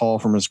he got a call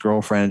from his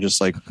girlfriend,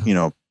 just like,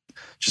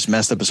 just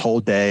messed up his whole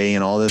day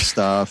and all this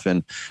stuff.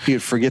 And he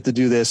would forget to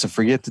do this and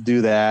forget to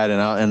do that.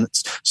 And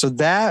so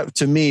that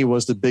to me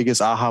was the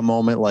biggest aha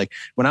moment. Like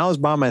when I was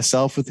by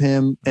myself with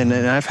him, and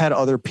I've had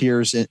other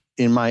peers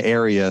in my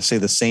area say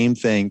the same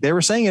thing. They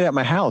were saying it at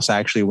my house,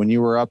 actually, when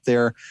you were up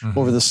there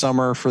over the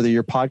summer for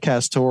your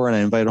podcast tour. And I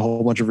invited a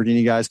whole bunch of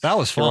Virginia guys. That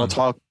was fun.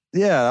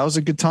 Yeah, that was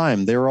a good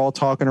time. They were all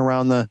talking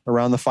around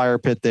the fire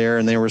pit there,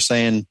 and they were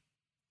saying,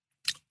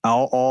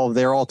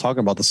 they're all talking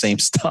about the same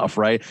stuff,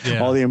 right?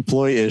 Yeah. All the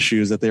employee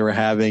issues that they were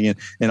having,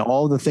 and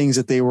all the things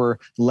that they were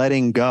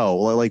letting go,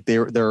 like they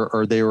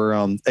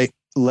were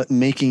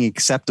making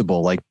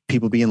acceptable, like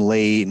people being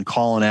late and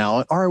calling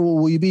out. All right, well,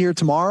 will you be here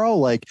tomorrow?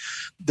 Like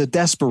the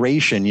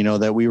desperation,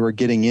 that we were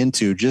getting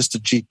into just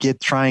to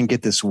try and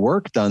get this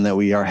work done that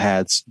we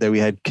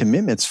had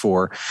commitments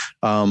for.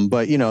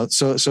 But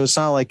so it's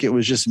not like it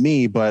was just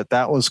me, but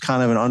that was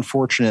kind of an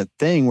unfortunate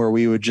thing where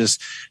we would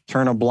just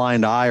turn a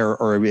blind eye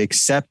or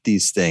accept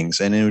these things.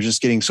 And it was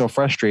just getting so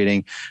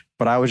frustrating.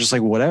 But I was just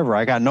like, whatever,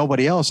 I got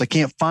nobody else. I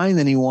can't find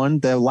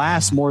anyone that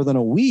lasts more than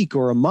a week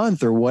or a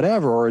month or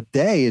whatever, or a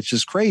day. It's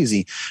just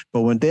crazy.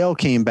 But when Dale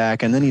came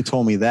back and then he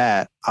told me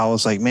that, I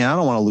was like, man, I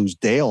don't want to lose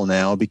Dale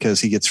now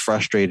because he gets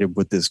frustrated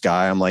with this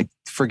guy. I'm like,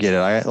 forget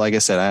it. Like I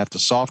said, I have to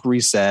soft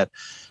reset.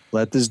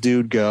 let this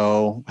dude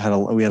go.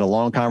 We had a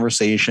long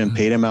conversation,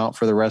 paid him out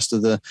for the rest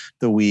of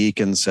the week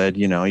and said,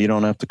 you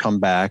don't have to come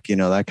back,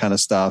 that kind of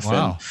stuff.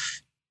 Wow.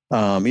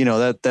 And,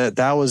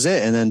 that was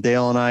it. And then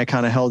Dale and I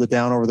kind of held it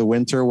down over the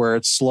winter where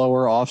it's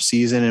slower off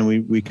season.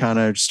 And we kind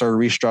of started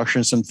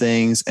restructuring some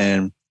things,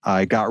 and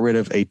I got rid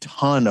of a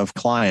ton of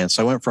clients.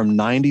 So I went from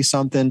 90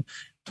 something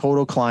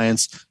total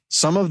clients.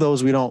 Some of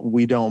those we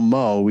don't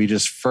mow, we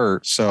just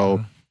FERT.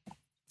 So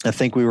I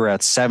think we were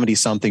at 70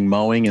 something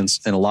mowing, and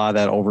a lot of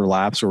that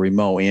overlaps where we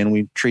mow and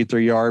we treat their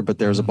yard, but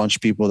there's a bunch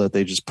of people that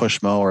they just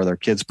push mow, or their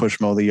kids push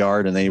mow the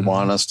yard, and they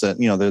want us to,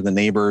 they're the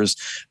neighbors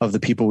of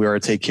the people we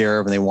already take care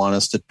of, and they want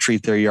us to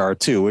treat their yard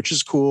too, which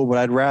is cool. But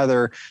I'd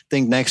rather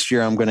think next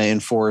year I'm going to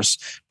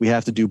enforce, we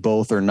have to do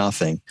both or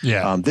nothing.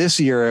 Yeah. This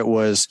year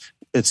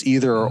it's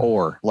either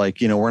or, like,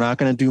 we're not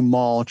going to do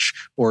mulch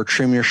or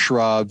trim your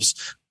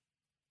shrubs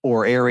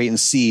or aerate and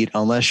seed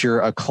unless you're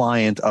a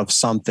client of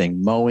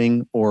something,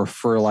 mowing or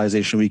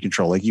fertilization weed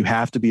control. Like, you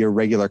have to be a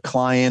regular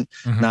client,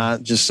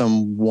 not just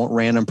some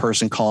random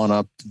person calling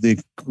up to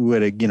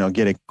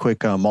get a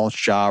quick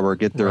mulch job or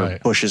get their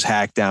bushes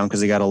hacked down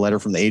because they got a letter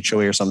from the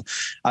HOA or something.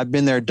 I've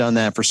been there, done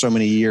that for so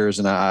many years,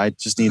 and I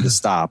just need to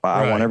stop.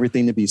 I want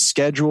everything to be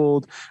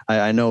scheduled.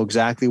 I know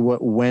exactly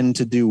when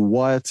to do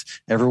what.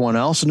 Everyone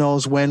else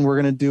knows when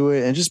we're going to do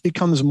it, and it just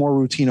becomes more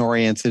routine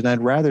oriented. And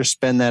I'd rather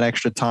spend that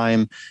extra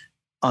time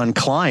on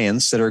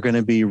clients that are going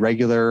to be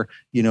regular,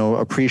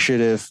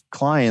 appreciative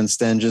clients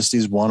than just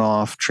these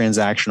one-off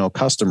transactional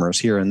customers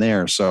here and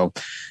there. So,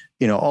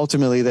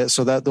 ultimately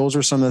those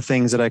are some of the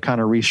things that I kind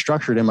of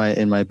restructured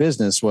in my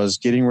business, was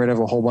getting rid of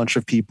a whole bunch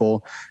of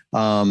people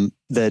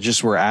that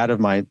just were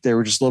they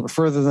were just a little bit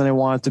further than I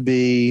wanted to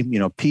be,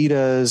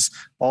 PETAs,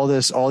 all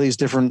these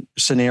different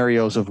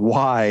scenarios of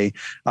why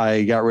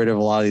I got rid of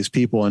a lot of these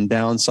people and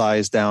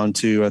downsized down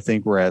to, I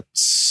think we're at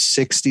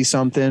 60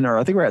 something, or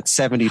I think we're at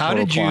 70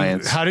 total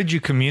clients. How did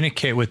you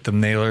communicate with them,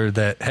 Naylor,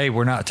 that, hey,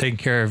 we're not taking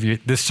care of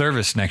this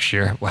service next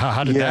year?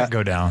 How did that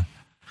go down?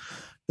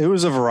 It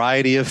was a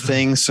variety of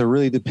things. So it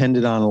really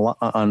depended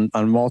on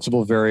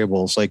multiple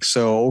variables. Like,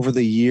 so over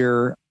the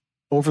years,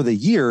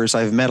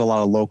 I've met a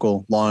lot of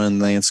local lawn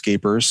and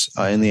landscapers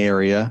in the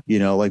area.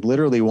 Like,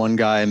 literally one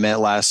guy I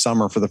met last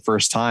summer for the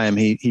first time.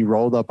 He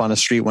rolled up on a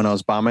street when I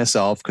was by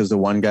myself, because the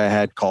one guy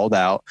had called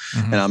out,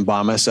 and I'm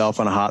by myself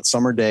on a hot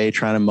summer day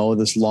trying to mow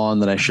this lawn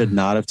that I should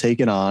not have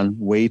taken on,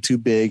 way too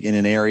big in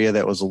an area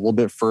that was a little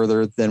bit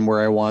further than where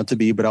I wanted to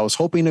be. But I was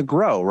hoping to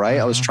grow, right?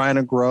 I was trying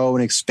to grow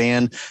and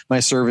expand my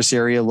service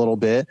area a little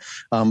bit.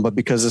 But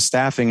because of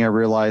staffing, I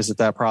realized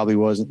that probably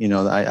wasn't,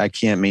 I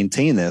can't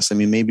maintain this. I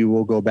mean, maybe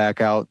we'll go back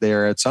out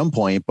there at some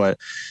point. But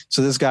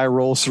so this guy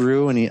rolls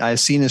through, and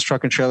I've seen his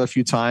truck and trailer a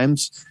few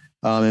times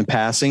in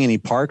passing, and he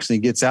parks and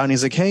he gets out and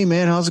he's like, "Hey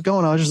man, how's it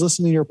going? I was just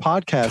listening to your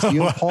podcast.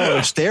 You and Paul are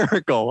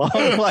hysterical."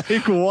 I'm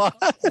like, "What?"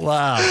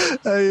 Wow.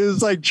 He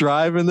was like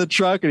driving the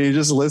truck and he's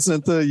just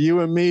listening to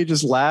you and me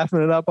just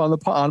laughing it up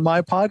on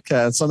my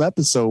podcast, some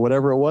episode,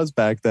 whatever it was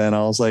back then.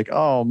 I was like,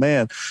 "Oh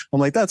man." I'm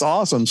like, "That's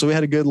awesome." So we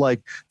had a good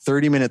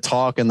 30-minute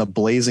talk in the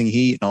blazing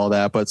heat and all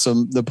that. But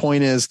the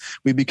point is,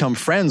 we become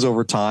friends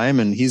over time,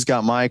 and he's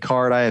got my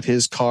card, I have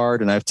his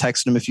card, and I've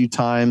texted him a few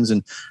times,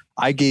 and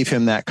I gave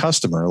him that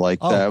customer,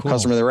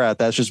 customer they're at.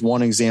 That's just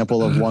one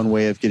example of one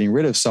way of getting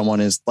rid of someone.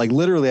 Is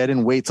literally, I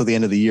didn't wait till the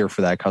end of the year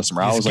for that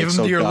customer. I was give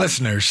them to your done.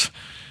 Listeners.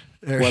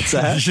 What's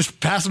that? Just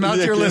pass them out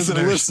to your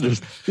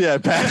listeners. Yeah,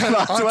 pass them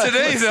out on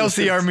today's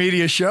LCR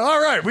Media Show.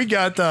 All right, we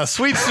got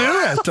Sweet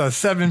Sue at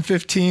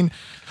 7:15.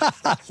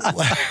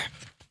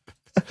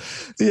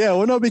 Yeah,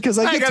 well, no, because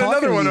I got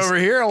another one over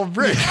here. Oh,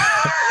 Rick.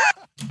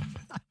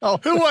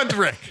 Who wants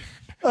Rick?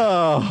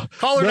 Oh,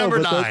 caller number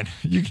 9.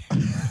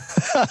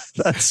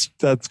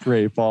 That's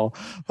great, Paul.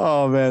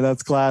 Oh man,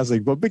 that's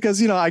classic. But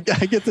because, I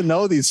get to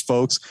know these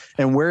folks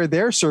and where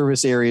their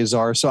service areas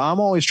are. So I'm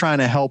always trying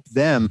to help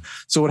them.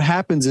 So what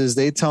happens is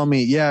they tell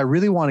me, yeah, I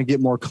really want to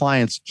get more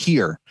clients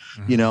here,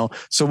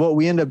 So what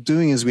we end up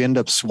doing is we end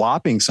up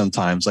swapping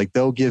sometimes. Like,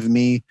 they'll give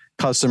me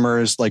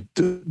customers,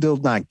 they'll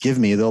not give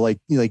me, they'll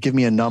give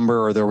me a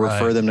number, or they'll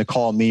refer them to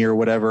call me or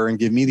whatever, and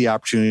give me the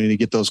opportunity to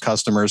get those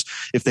customers,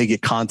 if they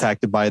get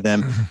contacted by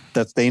them,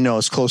 that they know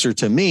is closer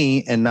to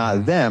me and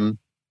not them.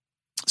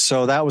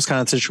 So that was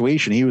kind of the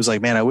situation. He was like,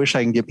 "Man, I wish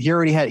I can get."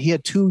 He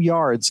had 2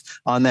 yards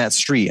on that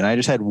street, and I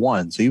just had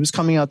 1. So he was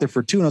coming out there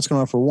for 2, and I was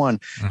coming out for 1.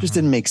 Just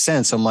didn't make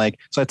sense. I'm like,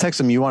 so I text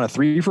him, "You want a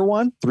 3 for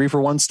 1? 3 for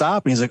 1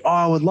 stop?" And he's like, "Oh,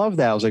 I would love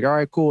that." I was like, "All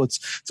right, cool.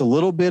 It's a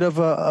little bit of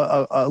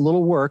a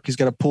little work. He's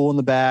got a pool in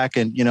the back,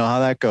 and you know how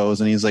that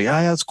goes." And he's like, "Oh,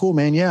 yeah, that's cool,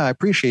 man. Yeah, I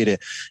appreciate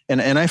it."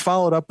 And I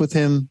followed up with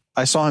him.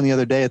 I saw him the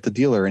other day at the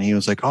dealer, and he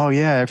was like, "Oh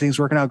yeah, everything's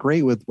working out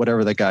great with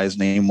whatever that guy's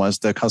name was,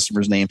 the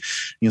customer's name."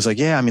 And he was like,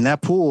 "Yeah, I mean,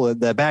 that pool,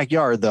 that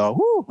backyard though."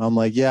 Whoo. I'm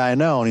like, "Yeah, I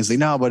know." And he's like,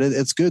 "No, but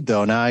it's good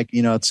though. Now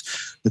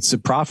it's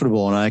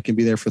profitable, and I can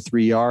be there for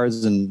 3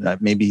 yards." And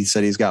maybe he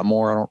said he's got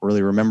more. I don't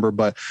really remember,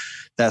 but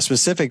that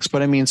specifics.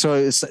 But I mean, so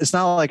it's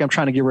not like I'm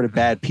trying to get rid of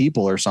bad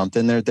people or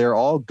something. They're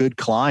all good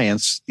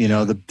clients.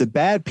 The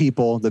bad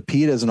people, the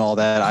PETAs and all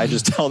that, I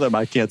just tell them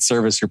I can't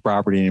service your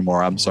property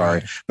anymore. I'm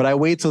sorry. But I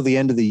wait till the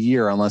end of the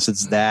year unless unless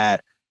it's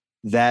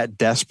that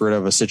desperate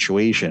of a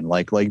situation,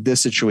 like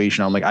this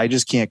situation. I'm like, I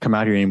just can't come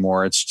out here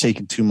anymore. It's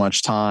taking too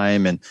much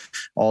time and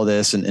all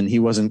this. And he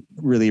wasn't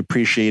really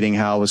appreciating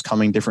how it was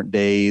coming different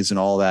days and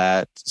all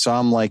that. So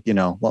I'm like,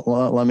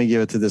 let me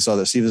give it to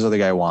see if this other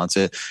guy wants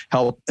it.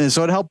 And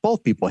so it helped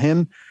both people,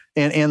 him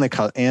and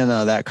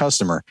that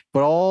customer.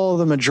 But all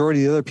the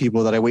majority of the other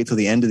people that I wait till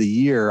the end of the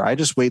year, I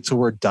just wait till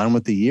we're done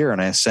with the year. And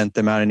I sent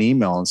them out an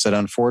email and said,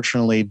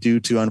 unfortunately,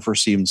 due to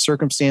unforeseen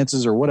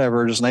circumstances or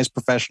whatever, just a nice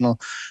professional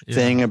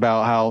thing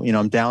about how,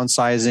 I'm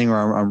downsizing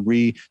or I'm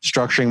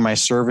restructuring my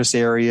service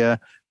area,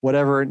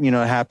 whatever,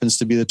 happens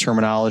to be the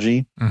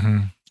terminology.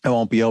 Mm-hmm. I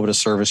won't be able to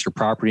service your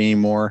property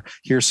anymore.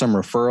 Here's some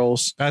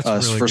referrals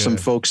really for some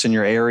folks in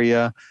your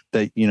area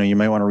that, you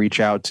might want to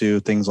reach out to,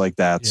 things like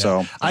that. Yeah.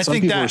 So I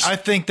think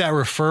that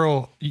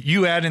referral,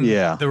 you add in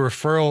the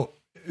referral,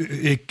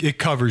 it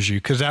covers you.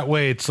 Cause that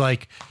way it's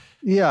like,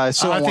 I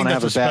still want to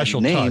have a bad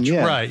name.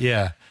 Yeah. Right.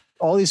 Yeah.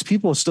 All these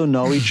people still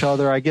know each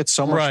other. I get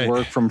so much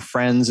work from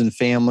friends and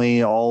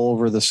family all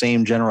over the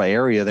same general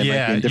area. They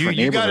might be in different neighborhoods.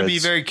 You got to be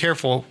very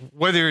careful,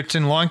 whether it's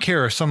in lawn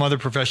care or some other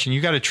profession.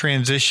 You got to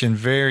transition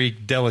very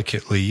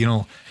delicately. You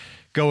don't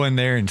go in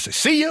there and say,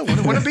 "See ya,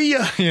 want to be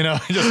ya."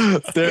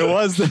 There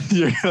was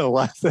you're gonna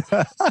laugh.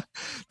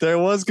 There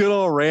was good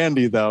old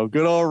Randy though.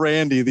 Good old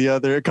Randy.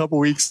 A couple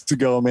weeks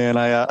ago,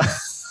 man.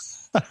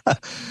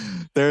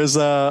 There's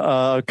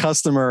a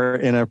customer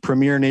in a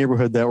premier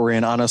neighborhood that we're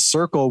in on a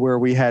circle where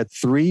we had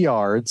 3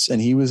 yards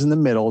and he was in the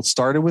middle. It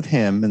started with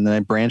him and then I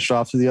branched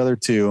off to the other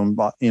 2.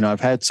 And, I've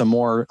had some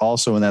more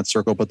also in that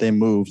circle, but they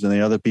moved and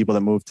the other people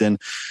that moved in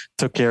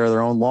took care of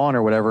their own lawn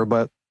or whatever.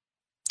 But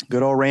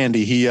good old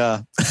Randy, he,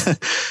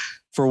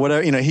 for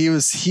whatever, he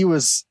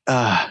was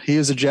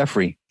a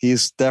Jeffrey.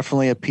 He's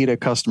definitely a PETA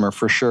customer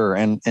for sure.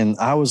 And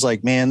I was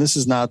like, man, this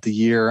is not the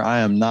year. I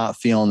am not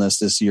feeling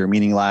this year,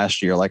 meaning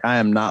last year. Like I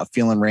am not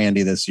feeling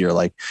Randy this year.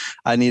 Like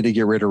I need to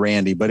get rid of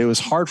Randy, but it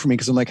was hard for me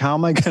because I'm like, how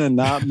am I going to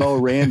not mow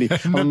Randy?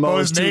 I'm going to mow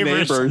his 2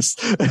 neighbors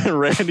and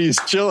Randy's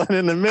chilling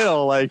in the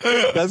middle. Like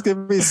that's going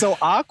to be so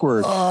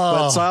awkward.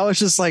 But so I was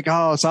just like,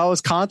 so I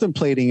was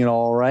contemplating it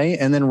all. Right.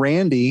 And then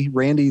Randy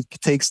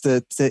takes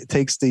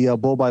the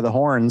bull by the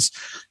horns.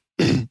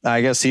 I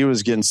guess he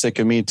was getting sick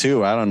of me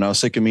too. I don't know,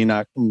 sick of me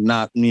not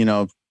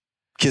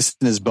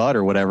kissing his butt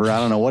or whatever. I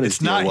don't know what his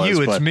deal was. It's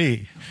not you, it's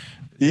me.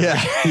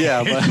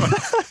 Yeah, but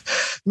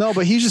no,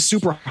 but he's just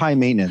super high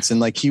maintenance. And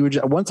like he would.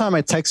 One time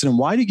I texted him,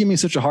 "Why do you give me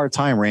such a hard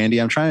time, Randy?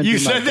 I'm trying to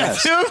do my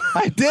best." You said that too?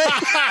 I did.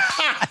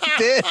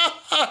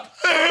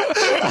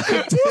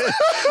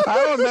 I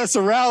don't mess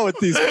around with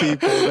these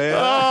people,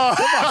 man.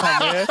 Come on,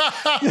 man.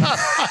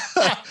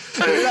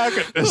 You're not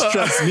going to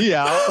stress me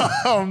out.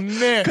 Oh,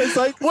 man.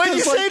 What did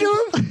you say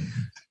to him?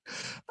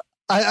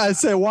 I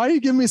said, why are you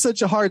giving me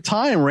such a hard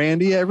time,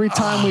 Randy? Every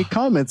time we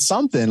come, it's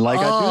something. Like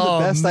I do the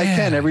best I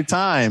can every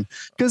time.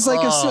 Because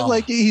it's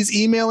like he's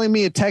emailing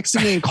me and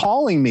texting me and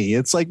calling me.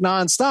 It's like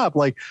nonstop.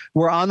 Like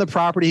we're on the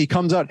property. He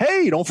comes out.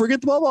 Hey, don't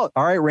forget the blah, blah.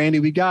 All right, Randy,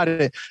 we got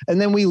it. And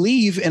then we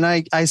leave and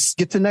I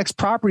get to the next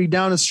property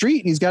down the street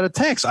and he's got a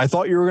text. I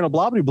thought you were going to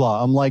blah, blah,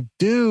 blah. I'm like,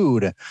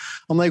 dude,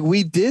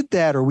 we did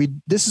that or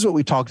this is what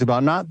we talked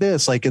about, not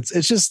this. Like, it's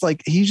just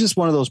like, he's just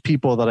one of those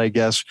people that I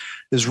guess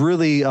is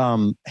really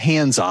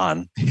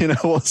hands-on.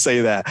 We'll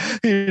say that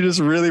he just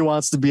really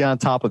wants to be on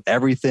top of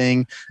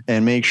everything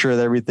and make sure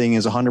that everything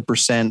is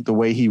 100% the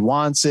way he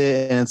wants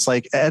it. And it's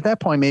like, at that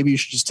point, maybe you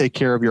should just take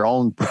care of your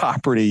own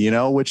property,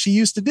 which he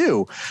used to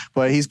do,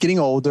 but he's getting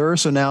older.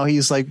 So now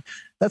he's like,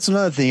 that's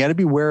another thing. You got to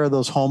be aware of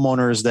those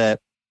homeowners that,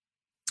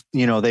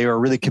 they are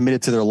really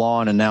committed to their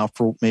lawn and now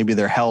for maybe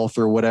their health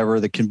or whatever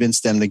that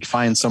convinced them to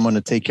find someone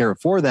to take care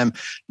of for them.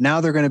 Now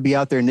they're going to be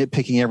out there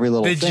nitpicking every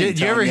little thing. Did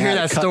you ever hear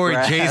that story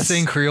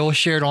Jason Creel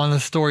shared on the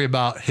story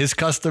about his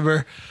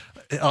customer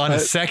on the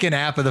second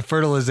app of the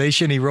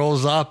fertilization? He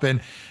rolls up and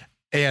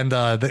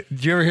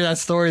did you ever hear that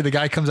story? The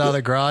guy comes out of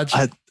the garage.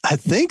 I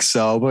think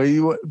so, but he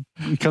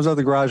comes out of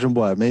the garage and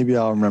what? Maybe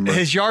I'll remember.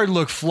 His yard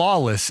looked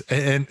flawless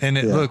and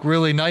it looked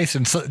really nice.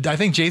 And so I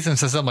think Jason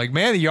said something like,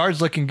 "Man, the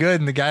yard's looking good."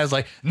 And the guy's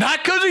like,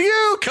 "Not because of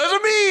you, because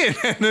of me."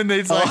 And then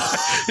he's like,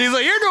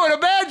 "You're doing a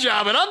bad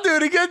job, and I'm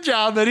doing a good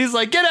job." And he's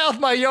like, "Get out of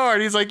my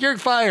yard." He's like, "You're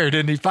fired."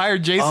 And he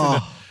fired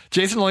Jason.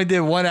 Jason only did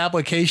one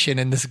application,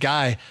 and this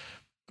guy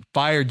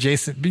fired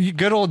Jason,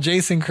 good old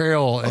Jason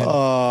Creel.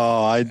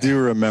 I do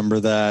remember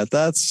that.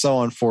 That's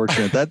so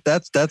unfortunate.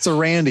 That's a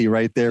Randy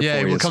right there.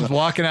 Yeah, he comes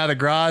walking out of the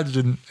garage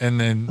and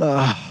then.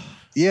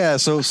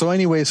 So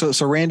anyway,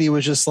 so Randy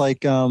was just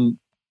like,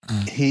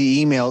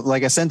 he emailed,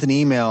 like I sent an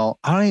email.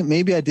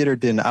 Maybe I did or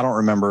didn't. I don't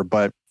remember,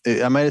 but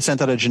I might have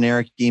sent out a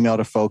generic email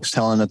to folks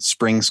telling that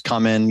spring's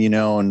coming,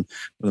 and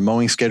the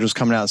mowing schedule's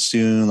coming out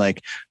soon,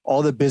 like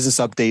all the business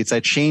updates. I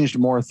changed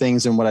more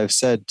things than what I've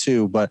said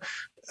too, but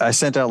I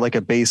sent out like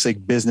a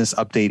basic business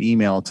update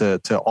email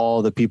to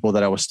all the people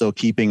that I was still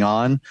keeping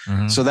on.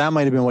 Mm-hmm. So that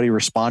might've been what he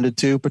responded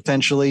to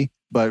potentially,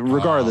 but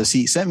regardless,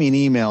 he sent me an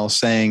email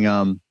saying,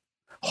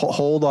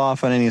 hold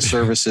off on any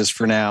services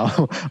for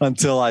now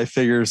until I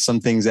figure some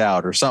things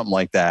out or something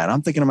like that. And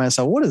I'm thinking to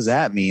myself, what does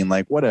that mean?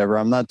 Like, whatever,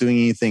 I'm not doing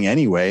anything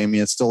anyway. I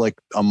mean, it's still like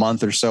a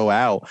month or so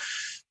out.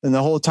 And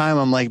the whole time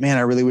I'm like, man,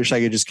 I really wish I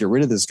could just get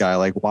rid of this guy.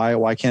 Like,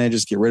 why can't I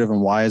just get rid of him?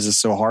 Why is this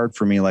so hard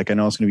for me? Like, I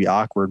know it's going to be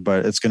awkward,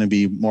 but it's going to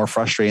be more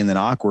frustrating than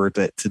awkward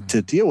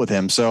to deal with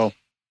him. So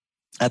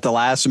at the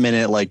last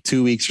minute, like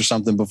 2 weeks or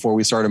something before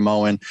we started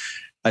mowing,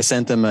 I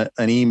sent him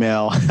an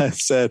email. I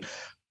said,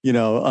 you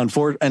know,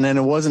 and then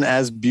it wasn't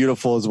as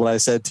beautiful as what I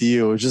said to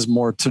you. It was just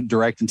more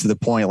direct and to the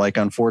point. Like,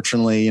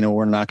 unfortunately, you know,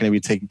 we're not going to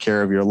be taking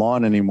care of your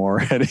lawn anymore.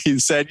 And he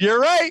said, "You're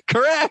right,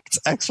 correct!"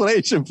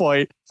 Exclamation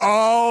point.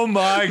 Oh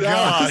my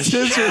gosh!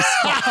 His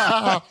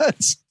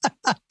response.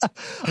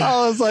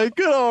 I was like,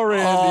 "Good old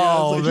Randy."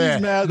 Oh like, man!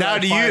 He's mad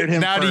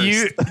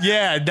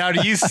Now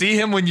do you see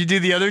him when you do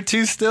the other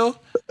two still?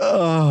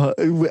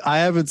 I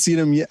haven't seen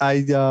him yet.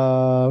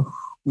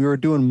 We were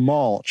doing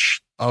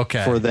mulch.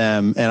 Okay. For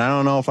them. And I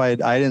don't know if I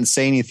didn't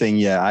say anything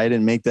yet. I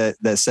didn't make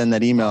send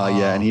that email out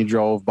yet. And he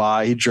drove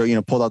by,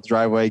 pulled out the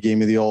driveway, gave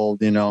me the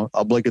old,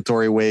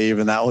 obligatory wave,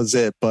 and that was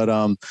it. But,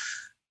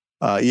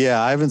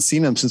 yeah, I haven't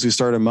seen him since we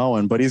started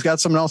mowing, but he's got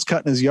someone else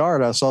cutting his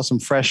yard. I saw some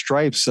fresh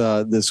stripes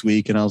this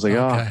week and I was like,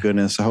 Oh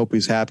goodness, I hope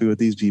he's happy with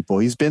these people.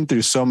 He's been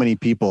through so many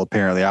people.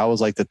 Apparently I was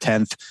like the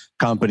 10th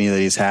company that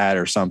he's had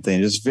or something.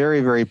 Just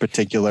very, very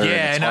particular.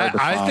 Yeah. And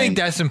I think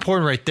that's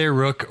important right there,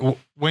 Rook.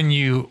 When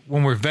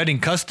we're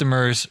vetting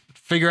customers,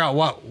 figure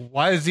out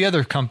why is the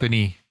other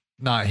company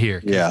not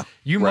here? Yeah.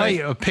 You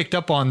might have picked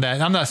up on that.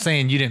 And I'm not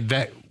saying you didn't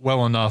vet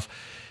well enough.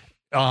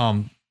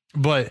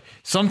 But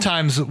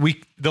sometimes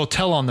they'll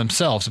tell on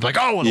themselves. Be like,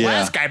 oh, well, the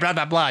last guy, blah,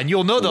 blah, blah. And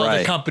you'll know the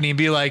other company and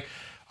be like,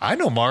 I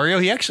know Mario.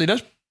 He actually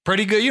does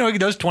pretty good. He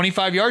does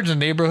 25 yards in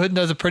the neighborhood and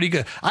does a pretty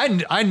good.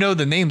 I know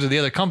the names of the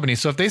other companies.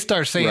 So if they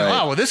start saying,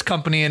 oh, well, this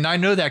company, and I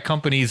know that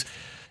company's,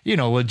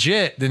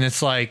 legit, then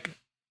it's like,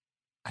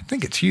 I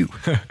think it's you.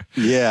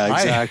 Yeah,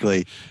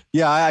 exactly.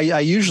 I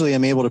usually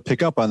am able to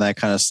pick up on that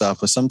kind of stuff,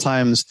 but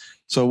sometimes,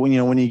 so when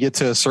you get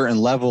to a certain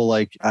level,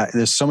 like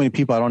there's so many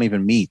people I don't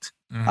even meet.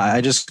 Mm-hmm.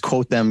 I just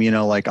quote them,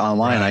 like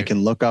online. Right. I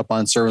can look up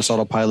on Service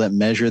Autopilot,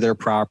 measure their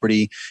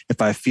property.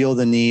 If I feel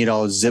the need,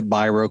 I'll zip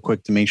by real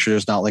quick to make sure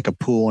there's not like a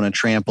pool and a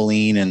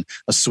trampoline and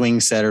a swing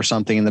set or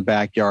something in the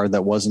backyard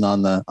that wasn't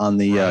on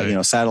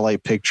the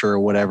satellite picture or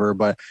whatever.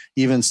 But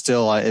even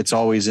still, it's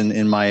always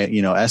in my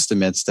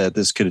estimates that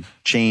this could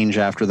change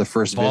after the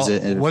first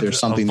visit. And if there's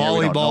something there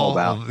we don't know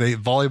about, the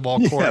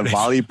volleyball court,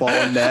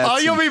 volleyball nets. Oh,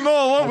 you'll be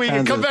mowing one week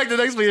and come back the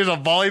next week. There's a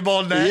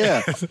volleyball net.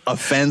 Yeah, a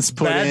fence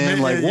put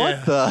in. Like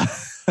what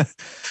the.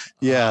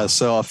 Yeah.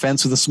 So a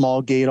fence with a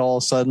small gate all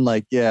of a sudden,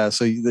 like, yeah.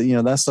 So,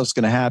 that stuff's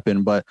going to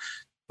happen, but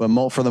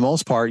for the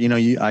most part,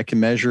 I can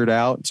measure it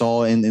out. It's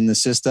all in the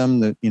system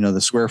that,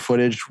 the square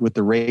footage with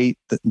the rate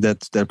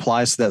that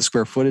applies to that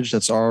square footage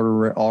that's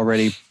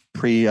already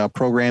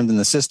programmed in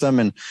the system.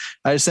 And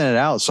I just send it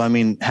out. So, I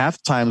mean, half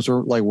the times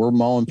we're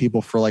mowing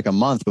people for like a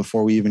month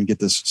before we even get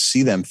to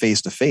see them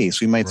face to face.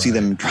 We might see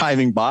them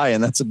driving by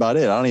and that's about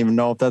it. I don't even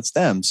know if that's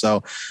them.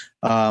 So,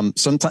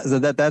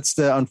 sometimes that's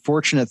the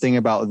unfortunate thing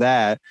about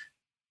that.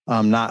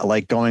 Not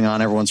like going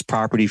on everyone's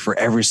property for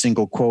every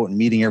single quote and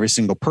meeting every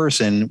single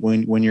person.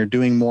 When you're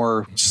doing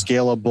more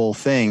scalable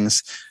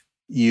things,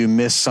 you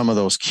miss some of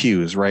those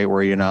cues, right?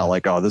 Where you're not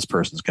like, oh, this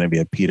person's going to be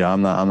a PETA.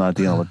 I'm not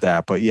dealing with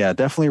that. But yeah,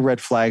 definitely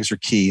red flags are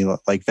key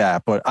like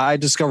that. But I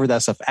discovered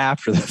that stuff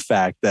after the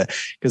fact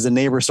because the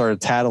neighbor started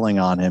tattling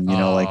on him,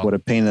 like what a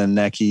pain in the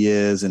neck he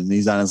is. And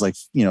he's on his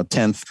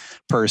 10th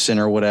person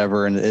or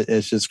whatever. And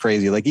it's just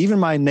crazy. Like even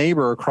my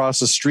neighbor across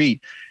the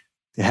street,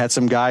 they had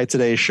some guy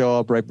today show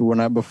up right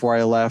before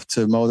I left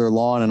to mow their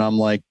lawn. And I'm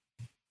like,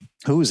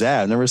 who's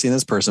that? I've never seen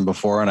this person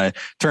before. And I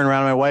turn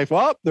around to my wife.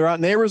 Well, they're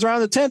out neighbors around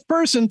the 10th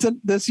person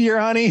this year,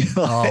 honey.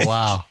 Oh,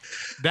 wow.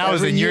 That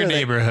was in your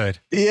neighborhood.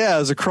 Yeah. It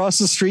was across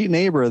the street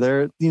neighbor.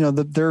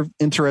 They're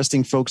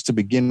interesting folks to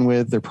begin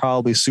with. They're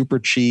probably super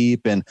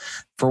cheap. And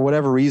for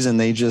whatever reason,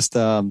 they just,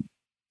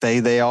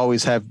 they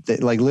always have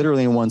like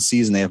literally in one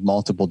season, they have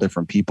multiple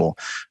different people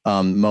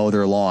mow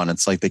their lawn.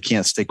 It's like they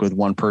can't stick with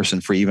one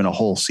person for even a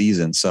whole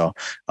season. So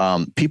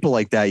people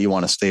like that, you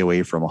want to stay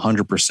away from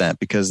 100%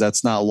 because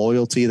that's not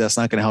loyalty. That's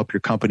not going to help your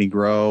company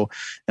grow.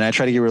 And I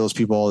try to get rid of those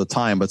people all the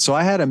time. But so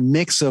I had a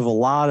mix of a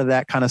lot of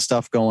that kind of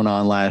stuff going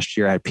on last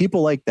year. I had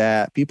people like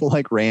that, people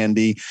like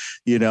Randy.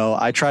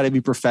 I try to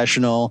be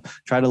professional,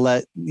 try to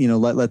let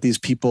these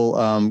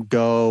people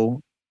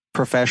go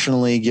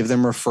professionally, give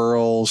them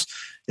referrals.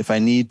 If I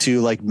need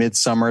to, like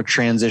midsummer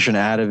transition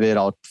out of it,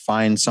 I'll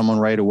find someone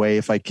right away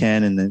if I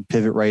can and then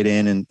pivot right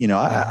in. And,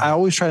 I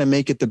always try to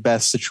make it the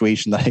best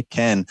situation that I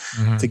can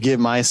to give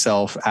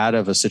myself out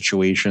of a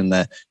situation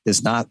that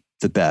is not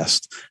the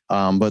best.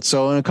 But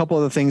so in a couple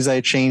of the things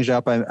I changed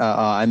up,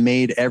 I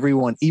made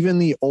everyone, even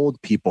the old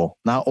people,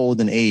 not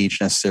old in age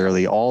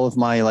necessarily, all of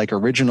my like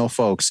original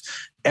folks,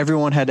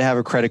 everyone had to have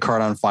a credit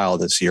card on file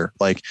this year.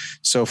 Like,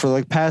 so for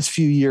like past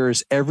few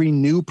years, every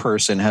new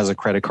person has a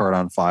credit card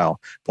on file.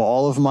 But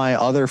all of my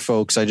other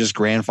folks, I just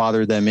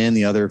grandfathered them in,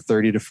 the other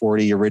 30 to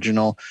 40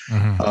 original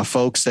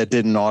folks that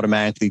didn't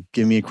automatically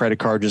give me a credit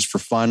card just for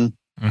fun.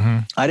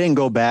 I didn't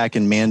go back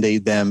and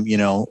mandate them,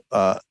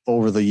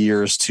 over the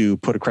years to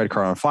put a credit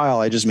card on file.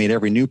 I just made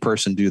every new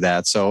person do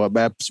that. So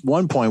at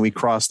one point we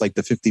crossed like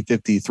the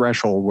 50-50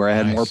 threshold where I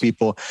had more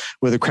people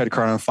with a credit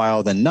card on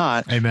file than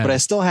not. Amen. But I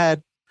still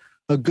had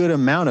a good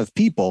amount of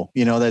people,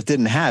 that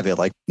didn't have it,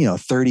 like,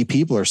 30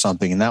 people or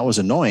something. And that was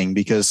annoying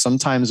because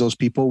sometimes those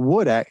people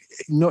would act,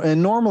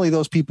 and normally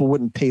those people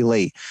wouldn't pay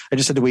late. I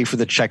just had to wait for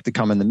the check to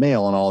come in the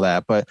mail and all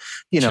that. But,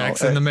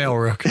 checks in the mail,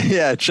 Rook.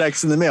 Yeah.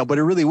 Checks in the mail, but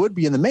it really would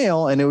be in the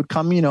mail and it would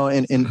come,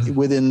 in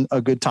within a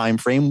good time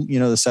frame,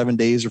 the 7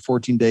 days or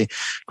 14-day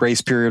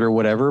grace period or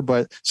whatever,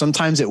 but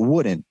sometimes it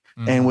wouldn't.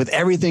 And with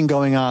everything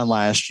going on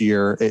last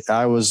year,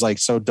 I was like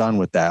so done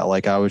with that.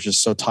 Like I was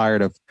just so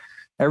tired of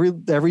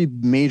every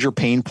major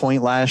pain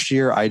point last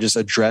year. I just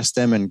addressed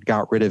them and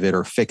got rid of it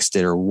or fixed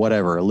it or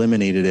whatever,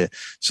 eliminated it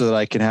so that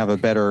I can have a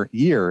better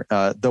year.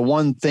 The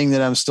one thing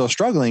that I'm still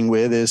struggling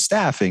with is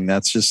staffing.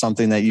 That's just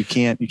something that you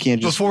can't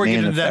just before we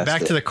get into that,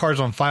 back to the cards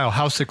on file.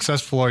 How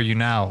successful are you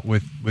now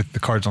with the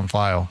cards on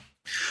file?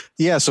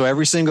 Yeah. So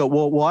every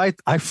single,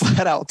 I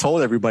flat out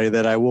told everybody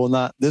that I will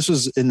not, this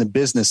was in the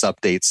business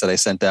updates that I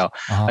sent out.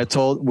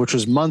 Which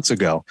was months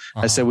ago.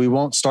 I said, we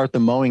won't start the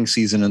mowing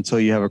season until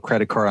you have a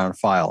credit card on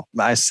file.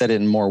 I said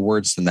it in more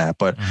words than that,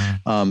 but,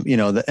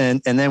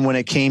 and then when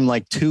it came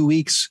like 2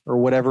 weeks or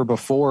whatever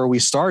before we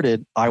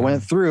started, I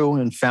went through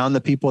and found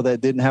the people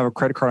that didn't have a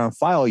credit card on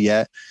file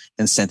yet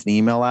and sent an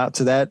email out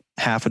to that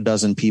half a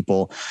dozen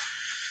people.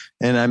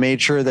 And I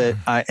made sure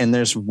that and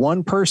there's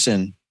one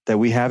person that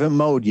we haven't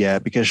mowed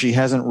yet because she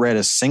hasn't read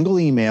a single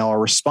email or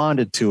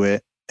responded to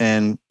it.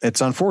 And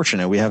it's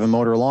unfortunate. We haven't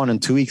mowed her lawn in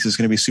 2 weeks. It's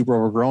going to be super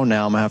overgrown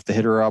now. I'm gonna have to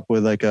hit her up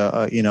with like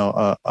a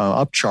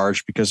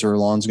upcharge because her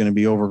lawn's going to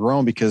be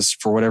overgrown because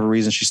for whatever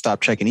reason she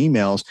stopped checking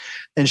emails.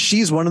 And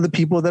she's one of the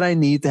people that I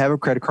need to have a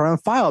credit card on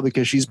file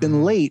because she's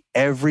been late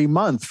every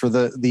month for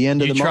the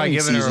end of the mowing season. You try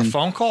giving her a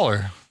phone call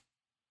or?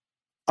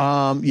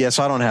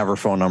 So I don't have her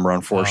phone number,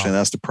 unfortunately.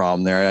 That's the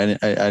problem there.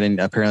 I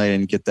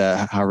didn't get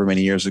that however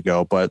many years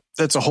ago, but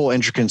that's a whole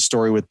intricate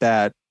story with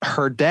that.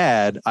 Her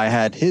dad, I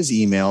had his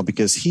email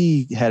because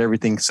he had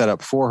everything set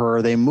up for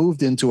her. They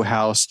moved into a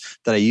house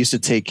that I used to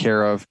take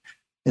care of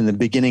in the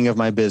beginning of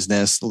my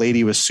business. The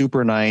lady was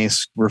super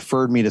nice,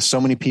 referred me to so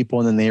many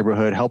people in the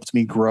neighborhood, helped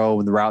me grow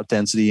the route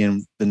density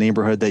in the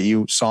neighborhood that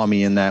you saw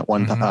me in that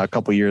one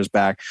couple years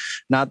back.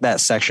 Not that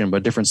section,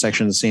 but different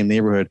section of the same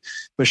neighborhood.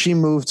 But she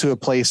moved to a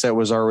place that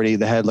was already,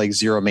 that had like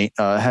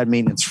had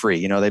maintenance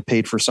free. They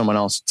paid for someone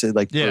else to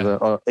for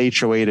the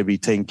HOA to be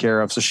taken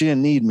care of. So she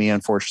didn't need me,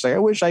 unfortunately. I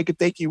wish I could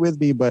take you with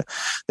me, but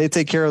they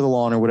take care of the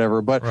lawn or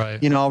whatever. But,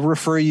 I'll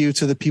refer you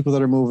to the people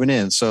that are moving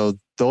in. So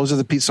those are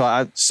the people. So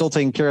I'm still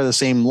taking care of the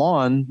same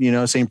lawn,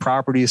 same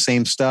property,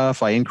 same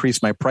stuff. I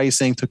increased my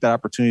pricing, took that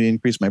opportunity to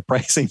increase my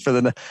pricing for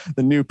the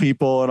new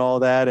people and all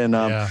that. And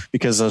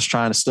because I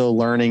was still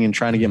learning and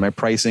trying to get my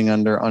pricing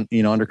under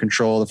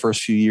control. The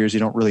first few years, you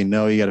don't really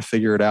know. You got to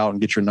figure it out and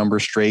get your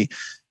numbers straight.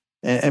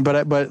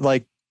 But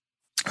like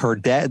her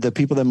dad, the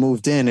people that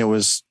moved in, it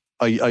was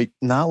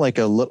not like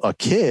a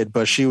kid,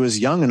 but she was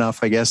young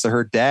enough, I guess, that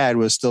her dad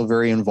was still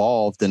very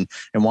involved and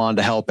wanted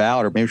to help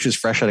out, or maybe she was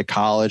fresh out of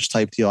college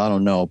type deal. I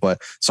don't know. But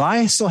so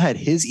I still had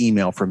his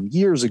email from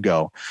years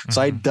ago.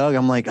 So I dug,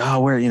 I'm like,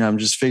 I'm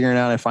just figuring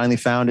out. I finally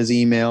found his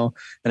email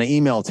and I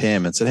emailed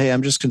him and said, hey,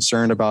 I'm just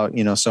concerned about,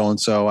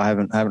 so-and-so. I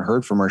haven't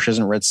heard from her. She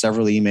hasn't read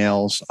several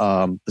emails.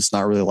 It's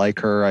not really like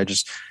her.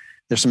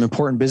 There's some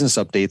important business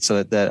updates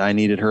that I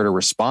needed her to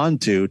respond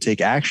to, take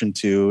action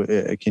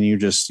to. Can you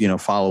just,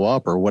 follow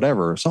up or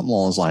whatever, something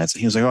along those lines? And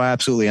he was like, oh,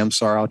 absolutely. I'm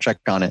sorry. I'll check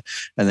on it.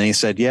 And then he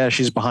said, yeah,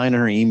 she's behind on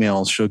her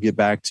emails. She'll get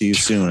back to you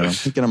soon. And I'm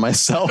thinking to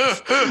myself,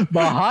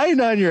 behind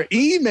on your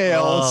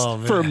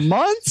emails for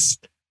months?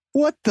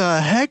 What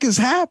the heck is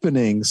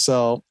happening?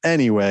 So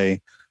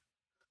anyway,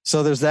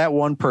 there's that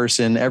one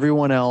person.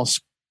 Everyone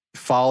else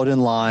followed in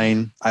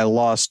line. I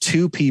lost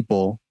 2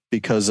 people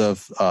because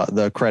of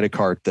the credit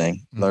card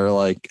thing. They're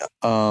like,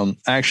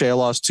 actually, I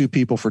lost 2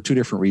 people for 2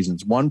 different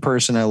reasons. One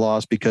person I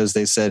lost because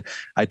they said,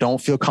 I don't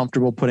feel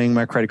comfortable putting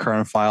my credit card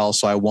on file,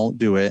 so I won't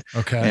do it.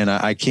 Okay. And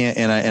I can't,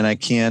 I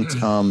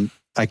can't,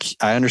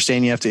 I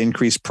understand you have to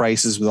increase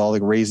prices with all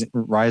the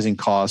rising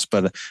costs,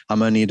 but I'm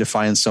going to need to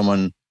find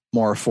someone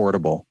more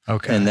affordable.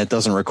 Okay. And that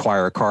doesn't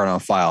require a card on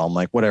file. I'm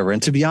like, whatever.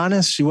 And to be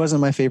honest, she wasn't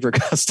my favorite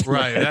customer.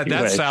 Right.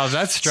 Anyway.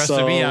 That's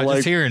stressing me out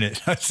just hearing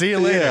it. See you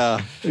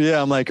later.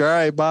 Yeah. I'm like, all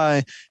right,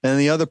 bye. And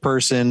the other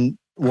person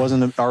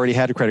already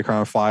had a credit card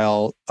on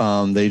file.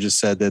 They just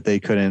said that they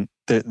couldn't,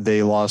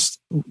 they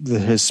lost,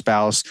 his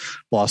spouse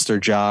lost their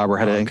job or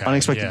had an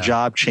unexpected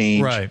job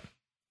change. Right.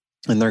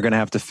 and they're going to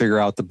have to figure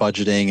out the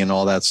budgeting and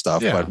all that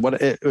stuff. Yeah.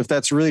 But if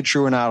that's really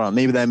true or not,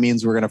 maybe that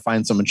means we're going to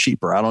find someone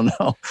cheaper. I don't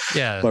know.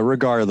 Yeah. But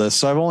regardless,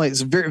 so it's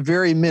very,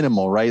 very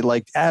minimal, right?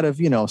 Like out of,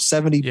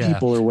 70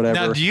 people or whatever.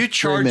 Now, do you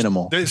charge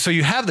minimal? So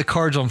you have the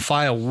cards on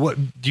file.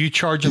 What do you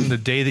charge them the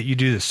day that you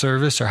do the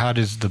service, or how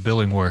does the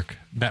billing work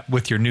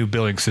with your new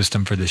billing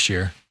system for this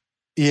year?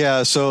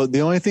 Yeah. So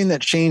the only thing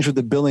that changed with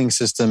the billing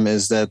system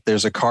is that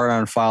there's a card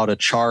on file to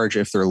charge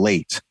if they're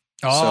late.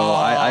 So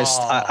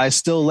I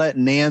still let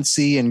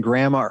Nancy and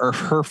Grandma or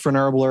her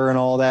Fenarbler and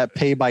all that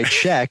pay by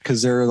check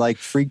because they're like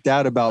freaked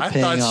out about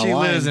paying online. I thought she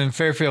lives in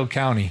Fairfield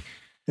County.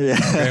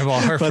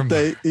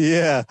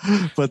 Yeah,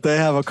 but they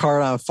have a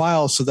card on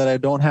file so that I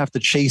don't have to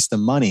chase the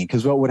money.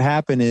 Because what would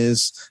happen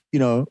is,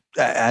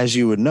 as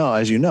you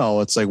know,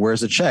 it's like,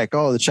 where's the check?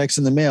 Oh, the check's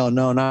in the mail.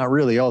 No, not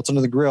really. Oh, it's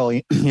under the grill.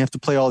 You have to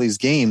play all these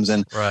games,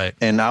 and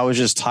I was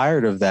just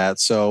tired of that.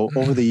 So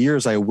over the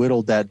years, I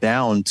whittled that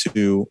down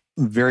to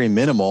very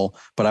minimal.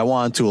 But I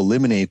wanted to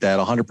eliminate that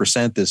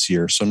 100% this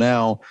year. So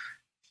now,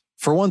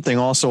 for one thing,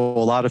 also,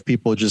 a lot of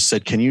people just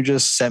said, can you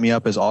just set me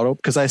up as auto?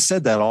 Because I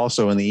said that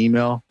also in the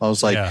email. I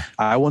was like,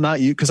 I will not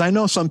use, because I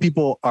know some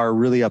people are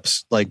really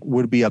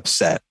would be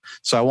upset.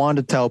 So I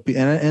wanted to tell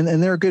people,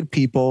 and they're good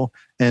people,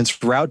 and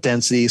it's route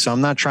density. So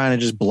I'm not trying to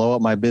just blow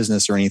up my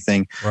business or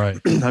anything. Right.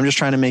 I'm just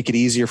trying to make it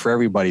easier for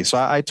everybody. So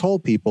I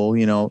told people,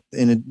 in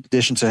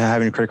addition to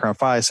having a credit card on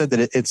file, I said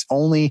that it's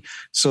only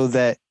so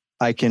that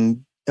I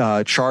can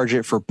charge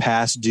it for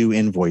past due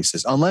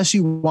invoices, unless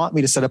you want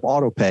me to set up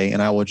auto pay, and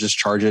I will just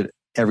charge it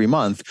every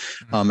month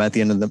at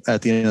the end of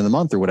the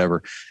month or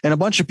whatever. And a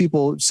bunch of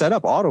people set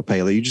up auto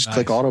pay. Like you just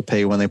click auto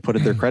pay when they put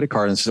in their credit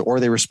card, and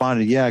or they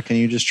responded, yeah, can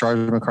you just charge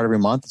them a card every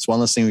month? It's one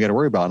less thing we got to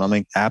worry about. And I'm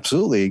like,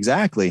 absolutely,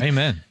 exactly.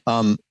 Amen.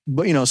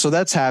 But so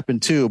that's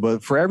happened too.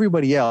 But for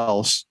everybody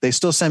else, they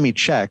still send me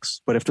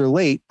checks, but if they're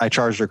late, I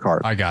charge their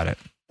card. I got it.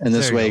 And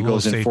this way it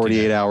goes in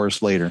 48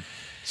 hours later.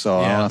 So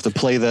I don't have to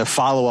play the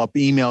follow-up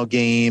email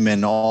game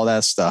and all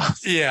that stuff.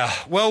 Yeah.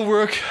 Well,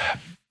 Rook,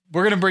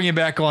 we're going to bring you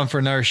back on for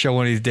another show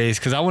one of these days,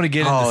 because I want to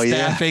get into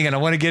staffing and I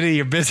want to get into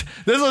your business.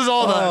 This was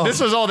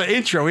all the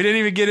intro. We didn't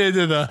even get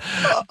into the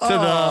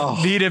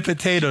meat and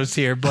potatoes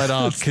here. But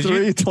it's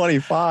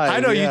 3:25. I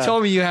know you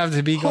told me you have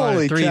to be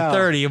going at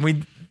 3:30, and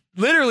we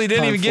literally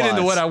didn't even get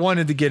into what I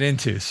wanted to get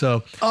into.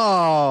 So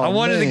I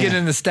wanted to get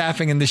into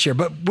staffing in this year,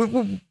 but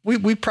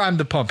we primed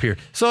the pump here.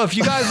 So if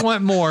you guys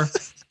want more,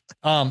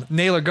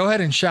 Naylor, go ahead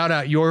and shout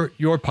out your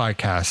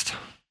podcast.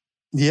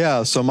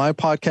 Yeah. So my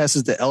podcast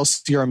is the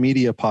LCR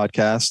Media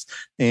Podcast,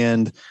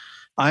 and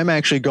I'm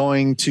actually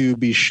going to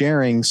be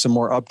sharing some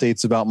more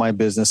updates about my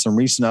business, some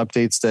recent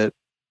updates that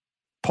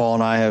Paul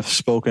and I have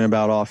spoken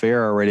about off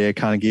air already. I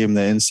kind of gave him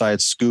the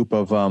inside scoop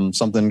of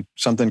something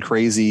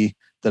crazy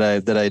that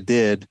I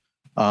did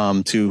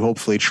to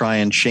hopefully try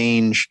and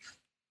change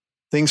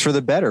things for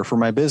the better for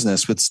my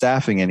business with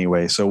staffing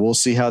anyway. So we'll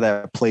see how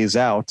that plays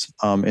out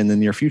in the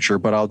near future,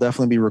 but I'll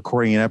definitely be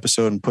recording an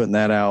episode and putting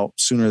that out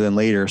sooner than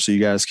later. So you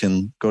guys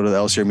can go to the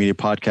LCR Media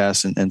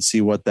Podcast and see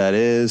what that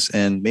is.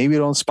 And maybe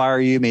it'll inspire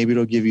you. Maybe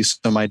it'll give you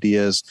some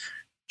ideas,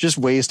 just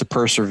ways to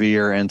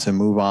persevere and to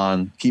move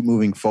on, keep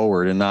moving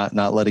forward and not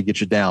let it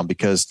get you down,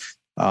 because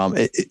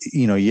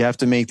you have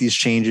to make these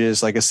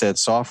changes. Like I said,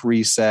 soft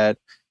reset.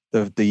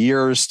 The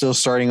year is still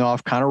starting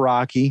off kind of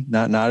rocky,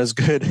 not as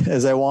good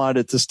as I wanted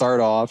it to start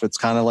off. It's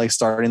kind of like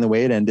starting the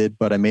way it ended,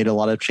 but I made a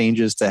lot of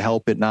changes to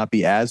help it not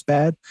be as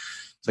bad.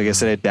 So like I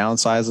said, it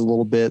downsized a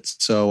little bit.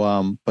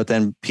 So, but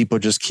then people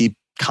just keep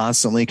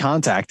constantly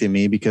contacting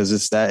me because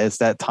it's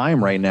that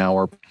time right now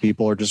where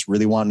people are just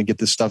really wanting to get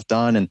this stuff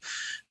done, and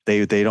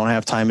they don't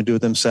have time to do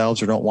it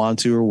themselves or don't want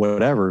to or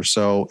whatever.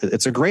 So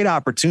it's a great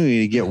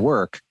opportunity to get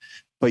work,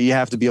 but you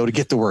have to be able to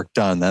get the work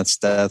done. That's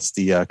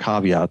the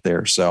caveat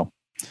there. So.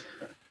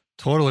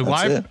 Totally.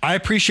 Well, I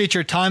appreciate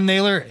your time,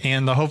 Naylor,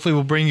 and hopefully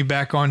we'll bring you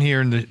back on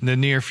here in the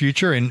near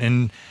future,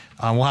 and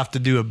we'll have to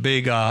do a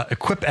big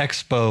Equip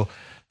Expo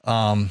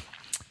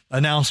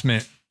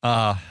announcement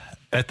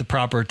at the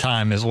proper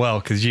time as well,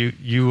 because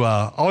you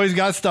always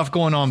got stuff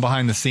going on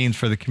behind the scenes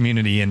for the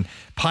community and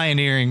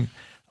pioneering.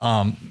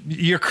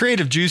 Your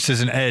creative juice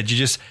is an edge. You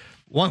just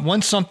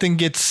once something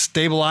gets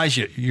stabilized,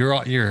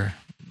 you're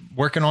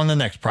working on the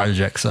next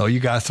project. So you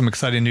got some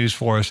exciting news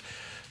for us.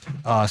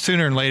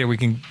 Sooner and later we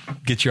can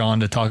get you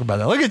on to talk about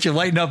that. Look at you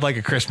lighting up like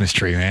a Christmas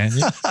tree, man.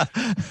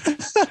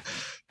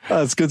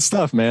 That's good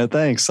stuff, man.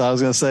 Thanks. I was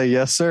going to say,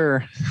 yes,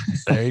 sir.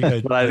 There you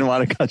go. But I didn't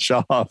want to cut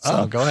you off.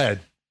 So. Go ahead.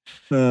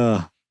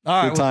 All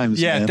right. Good times.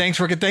 Yeah. Man.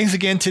 Thanks, Rick. Thanks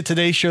again to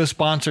today's show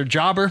sponsor,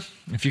 Jobber.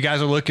 If you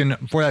guys are looking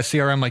for that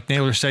CRM, like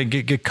Naylor said,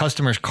 get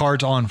customers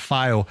cards on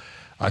file.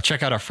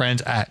 Check out our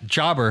friends at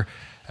Jobber.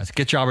 That's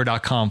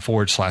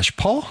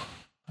getjobber.com/Paul.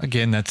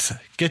 Again, that's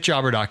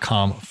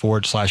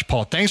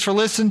getjobber.com/Paul. Thanks for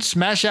listening.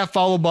 Smash that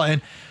follow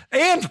button.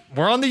 And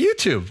we're on the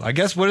YouTube. I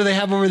guess, what do they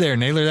have over there,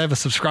 Naylor? They have a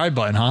subscribe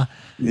button, huh?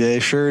 They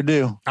sure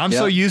do. I'm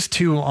so used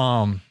to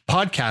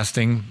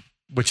podcasting,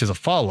 which is a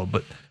follow,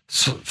 but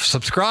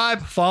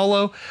subscribe,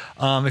 follow.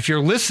 If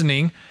you're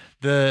listening,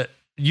 the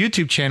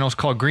YouTube channel is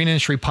called Green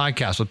Industry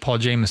Podcast with Paul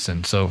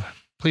Jameson. So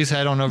please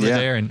head on over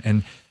there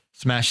and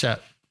smash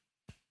that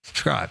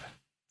subscribe.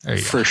 There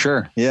you go. For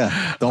sure.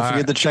 Yeah. Don't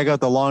forget to check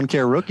out the Lawn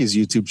Care Rookies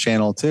YouTube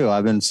channel too.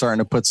 I've been starting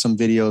to put some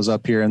videos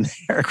up here and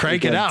there.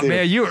 Crank it out,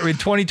 man. You were in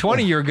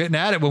 2020, you were getting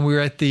at it when we were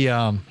at the,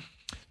 remember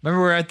we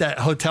were at that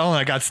hotel and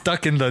I got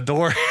stuck in the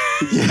door.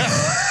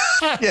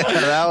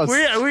 That was,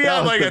 we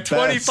had like a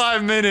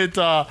 25-minute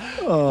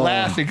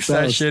laughing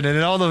session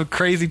and all the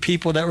crazy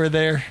people that were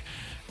there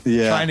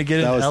trying to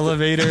get an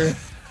elevator.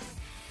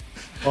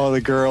 All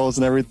the girls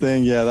and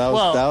everything. Yeah, that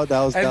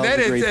was a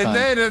great time. And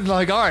then it's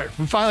like, all right,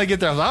 we finally get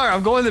there. I was like, all right,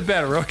 I'm going to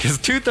bed, Rook. It's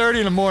 2:30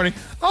 in the morning.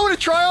 I want to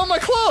try on my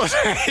clothes.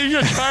 You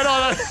tried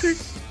all that.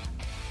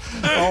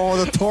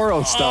 Oh, the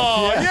Toro stuff.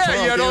 Oh,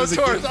 yeah, you had all the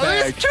Toro stuff.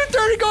 It's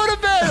 2:30, go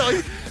to bed.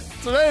 Like,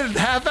 so then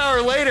half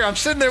hour later, I'm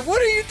sitting there.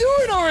 What are you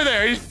doing over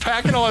there? He's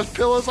packing all his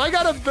pillows. I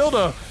got to build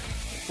a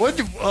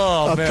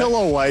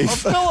pillow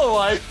wife. A pillow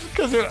wife.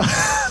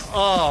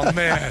 Oh,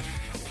 man.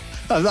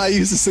 I'm not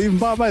used to sleeping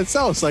by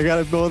myself, so I got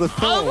to build a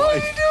pillow. What are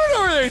you doing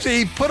over there? So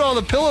he put all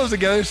the pillows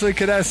together so he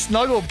could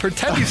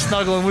pretend he's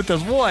snuggling with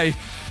his wife.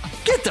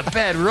 Get to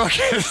bed, Rook.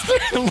 Those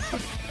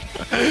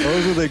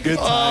were the good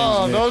times.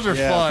 Oh, man. Those are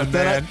fun,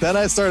 man. Then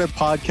I started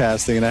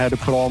podcasting, and I had to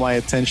put all my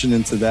attention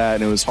into that,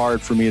 and it was hard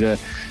for me to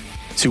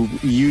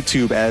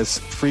YouTube as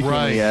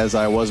frequently as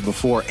I was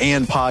before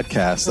and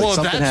podcast. Like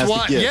well, that's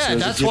why. Yeah,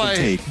 that's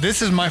why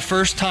this is my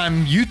first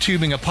time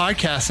YouTubing a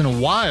podcast in a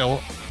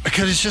while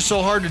because it's just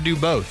so hard to do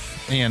both.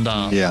 And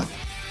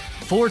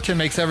Fullerton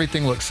makes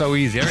everything look so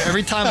easy.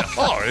 Every time,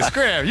 it's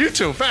great.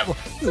 YouTube, what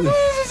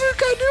is this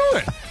guy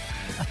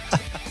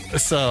doing?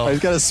 So he's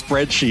got a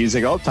spreadsheet. He's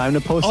like, time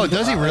to post. Oh,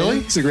 does he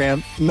really?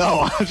 Instagram?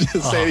 No, I'm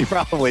just saying he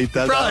probably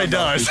does. Probably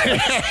does.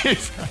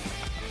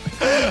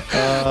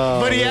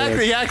 But he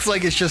acts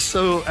like it's just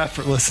so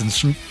effortless and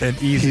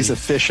easy. He's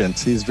efficient.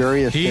 He's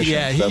very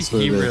efficient.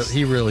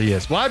 He really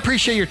is. Well, I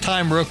appreciate your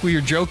time, Rook. We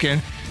were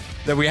joking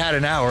that we had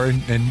an hour,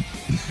 and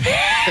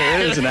there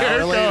it is an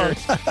hour later.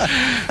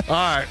 All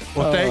right.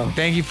 Well,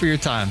 thank you for your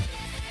time.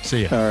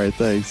 See ya. All right.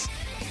 Thanks.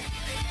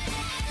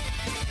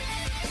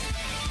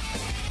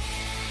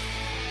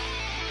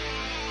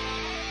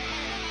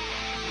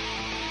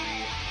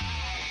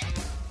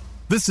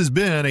 This has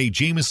been a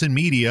Jameson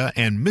Media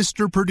and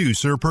Mr.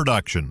 Producer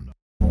production.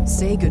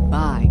 Say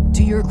goodbye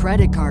to your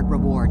credit card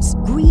rewards.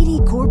 Greedy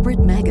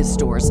corporate mega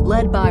stores,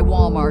 led by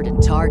Walmart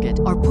and Target,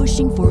 are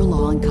pushing for a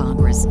law in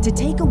Congress to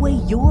take away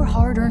your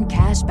hard-earned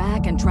cash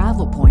back and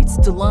travel points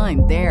to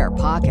line their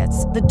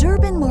pockets. The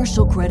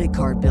Durbin-Marshall credit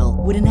card bill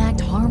would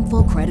enact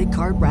harmful credit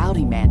card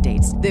routing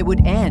mandates that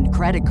would end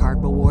credit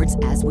card rewards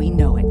as we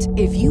know it.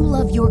 If you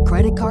love your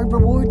credit card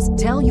rewards,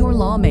 tell your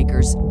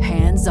lawmakers,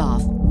 hands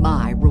off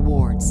my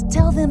rewards.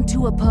 Tell them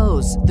to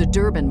oppose the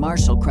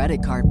Durbin-Marshall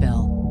credit card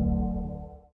bill.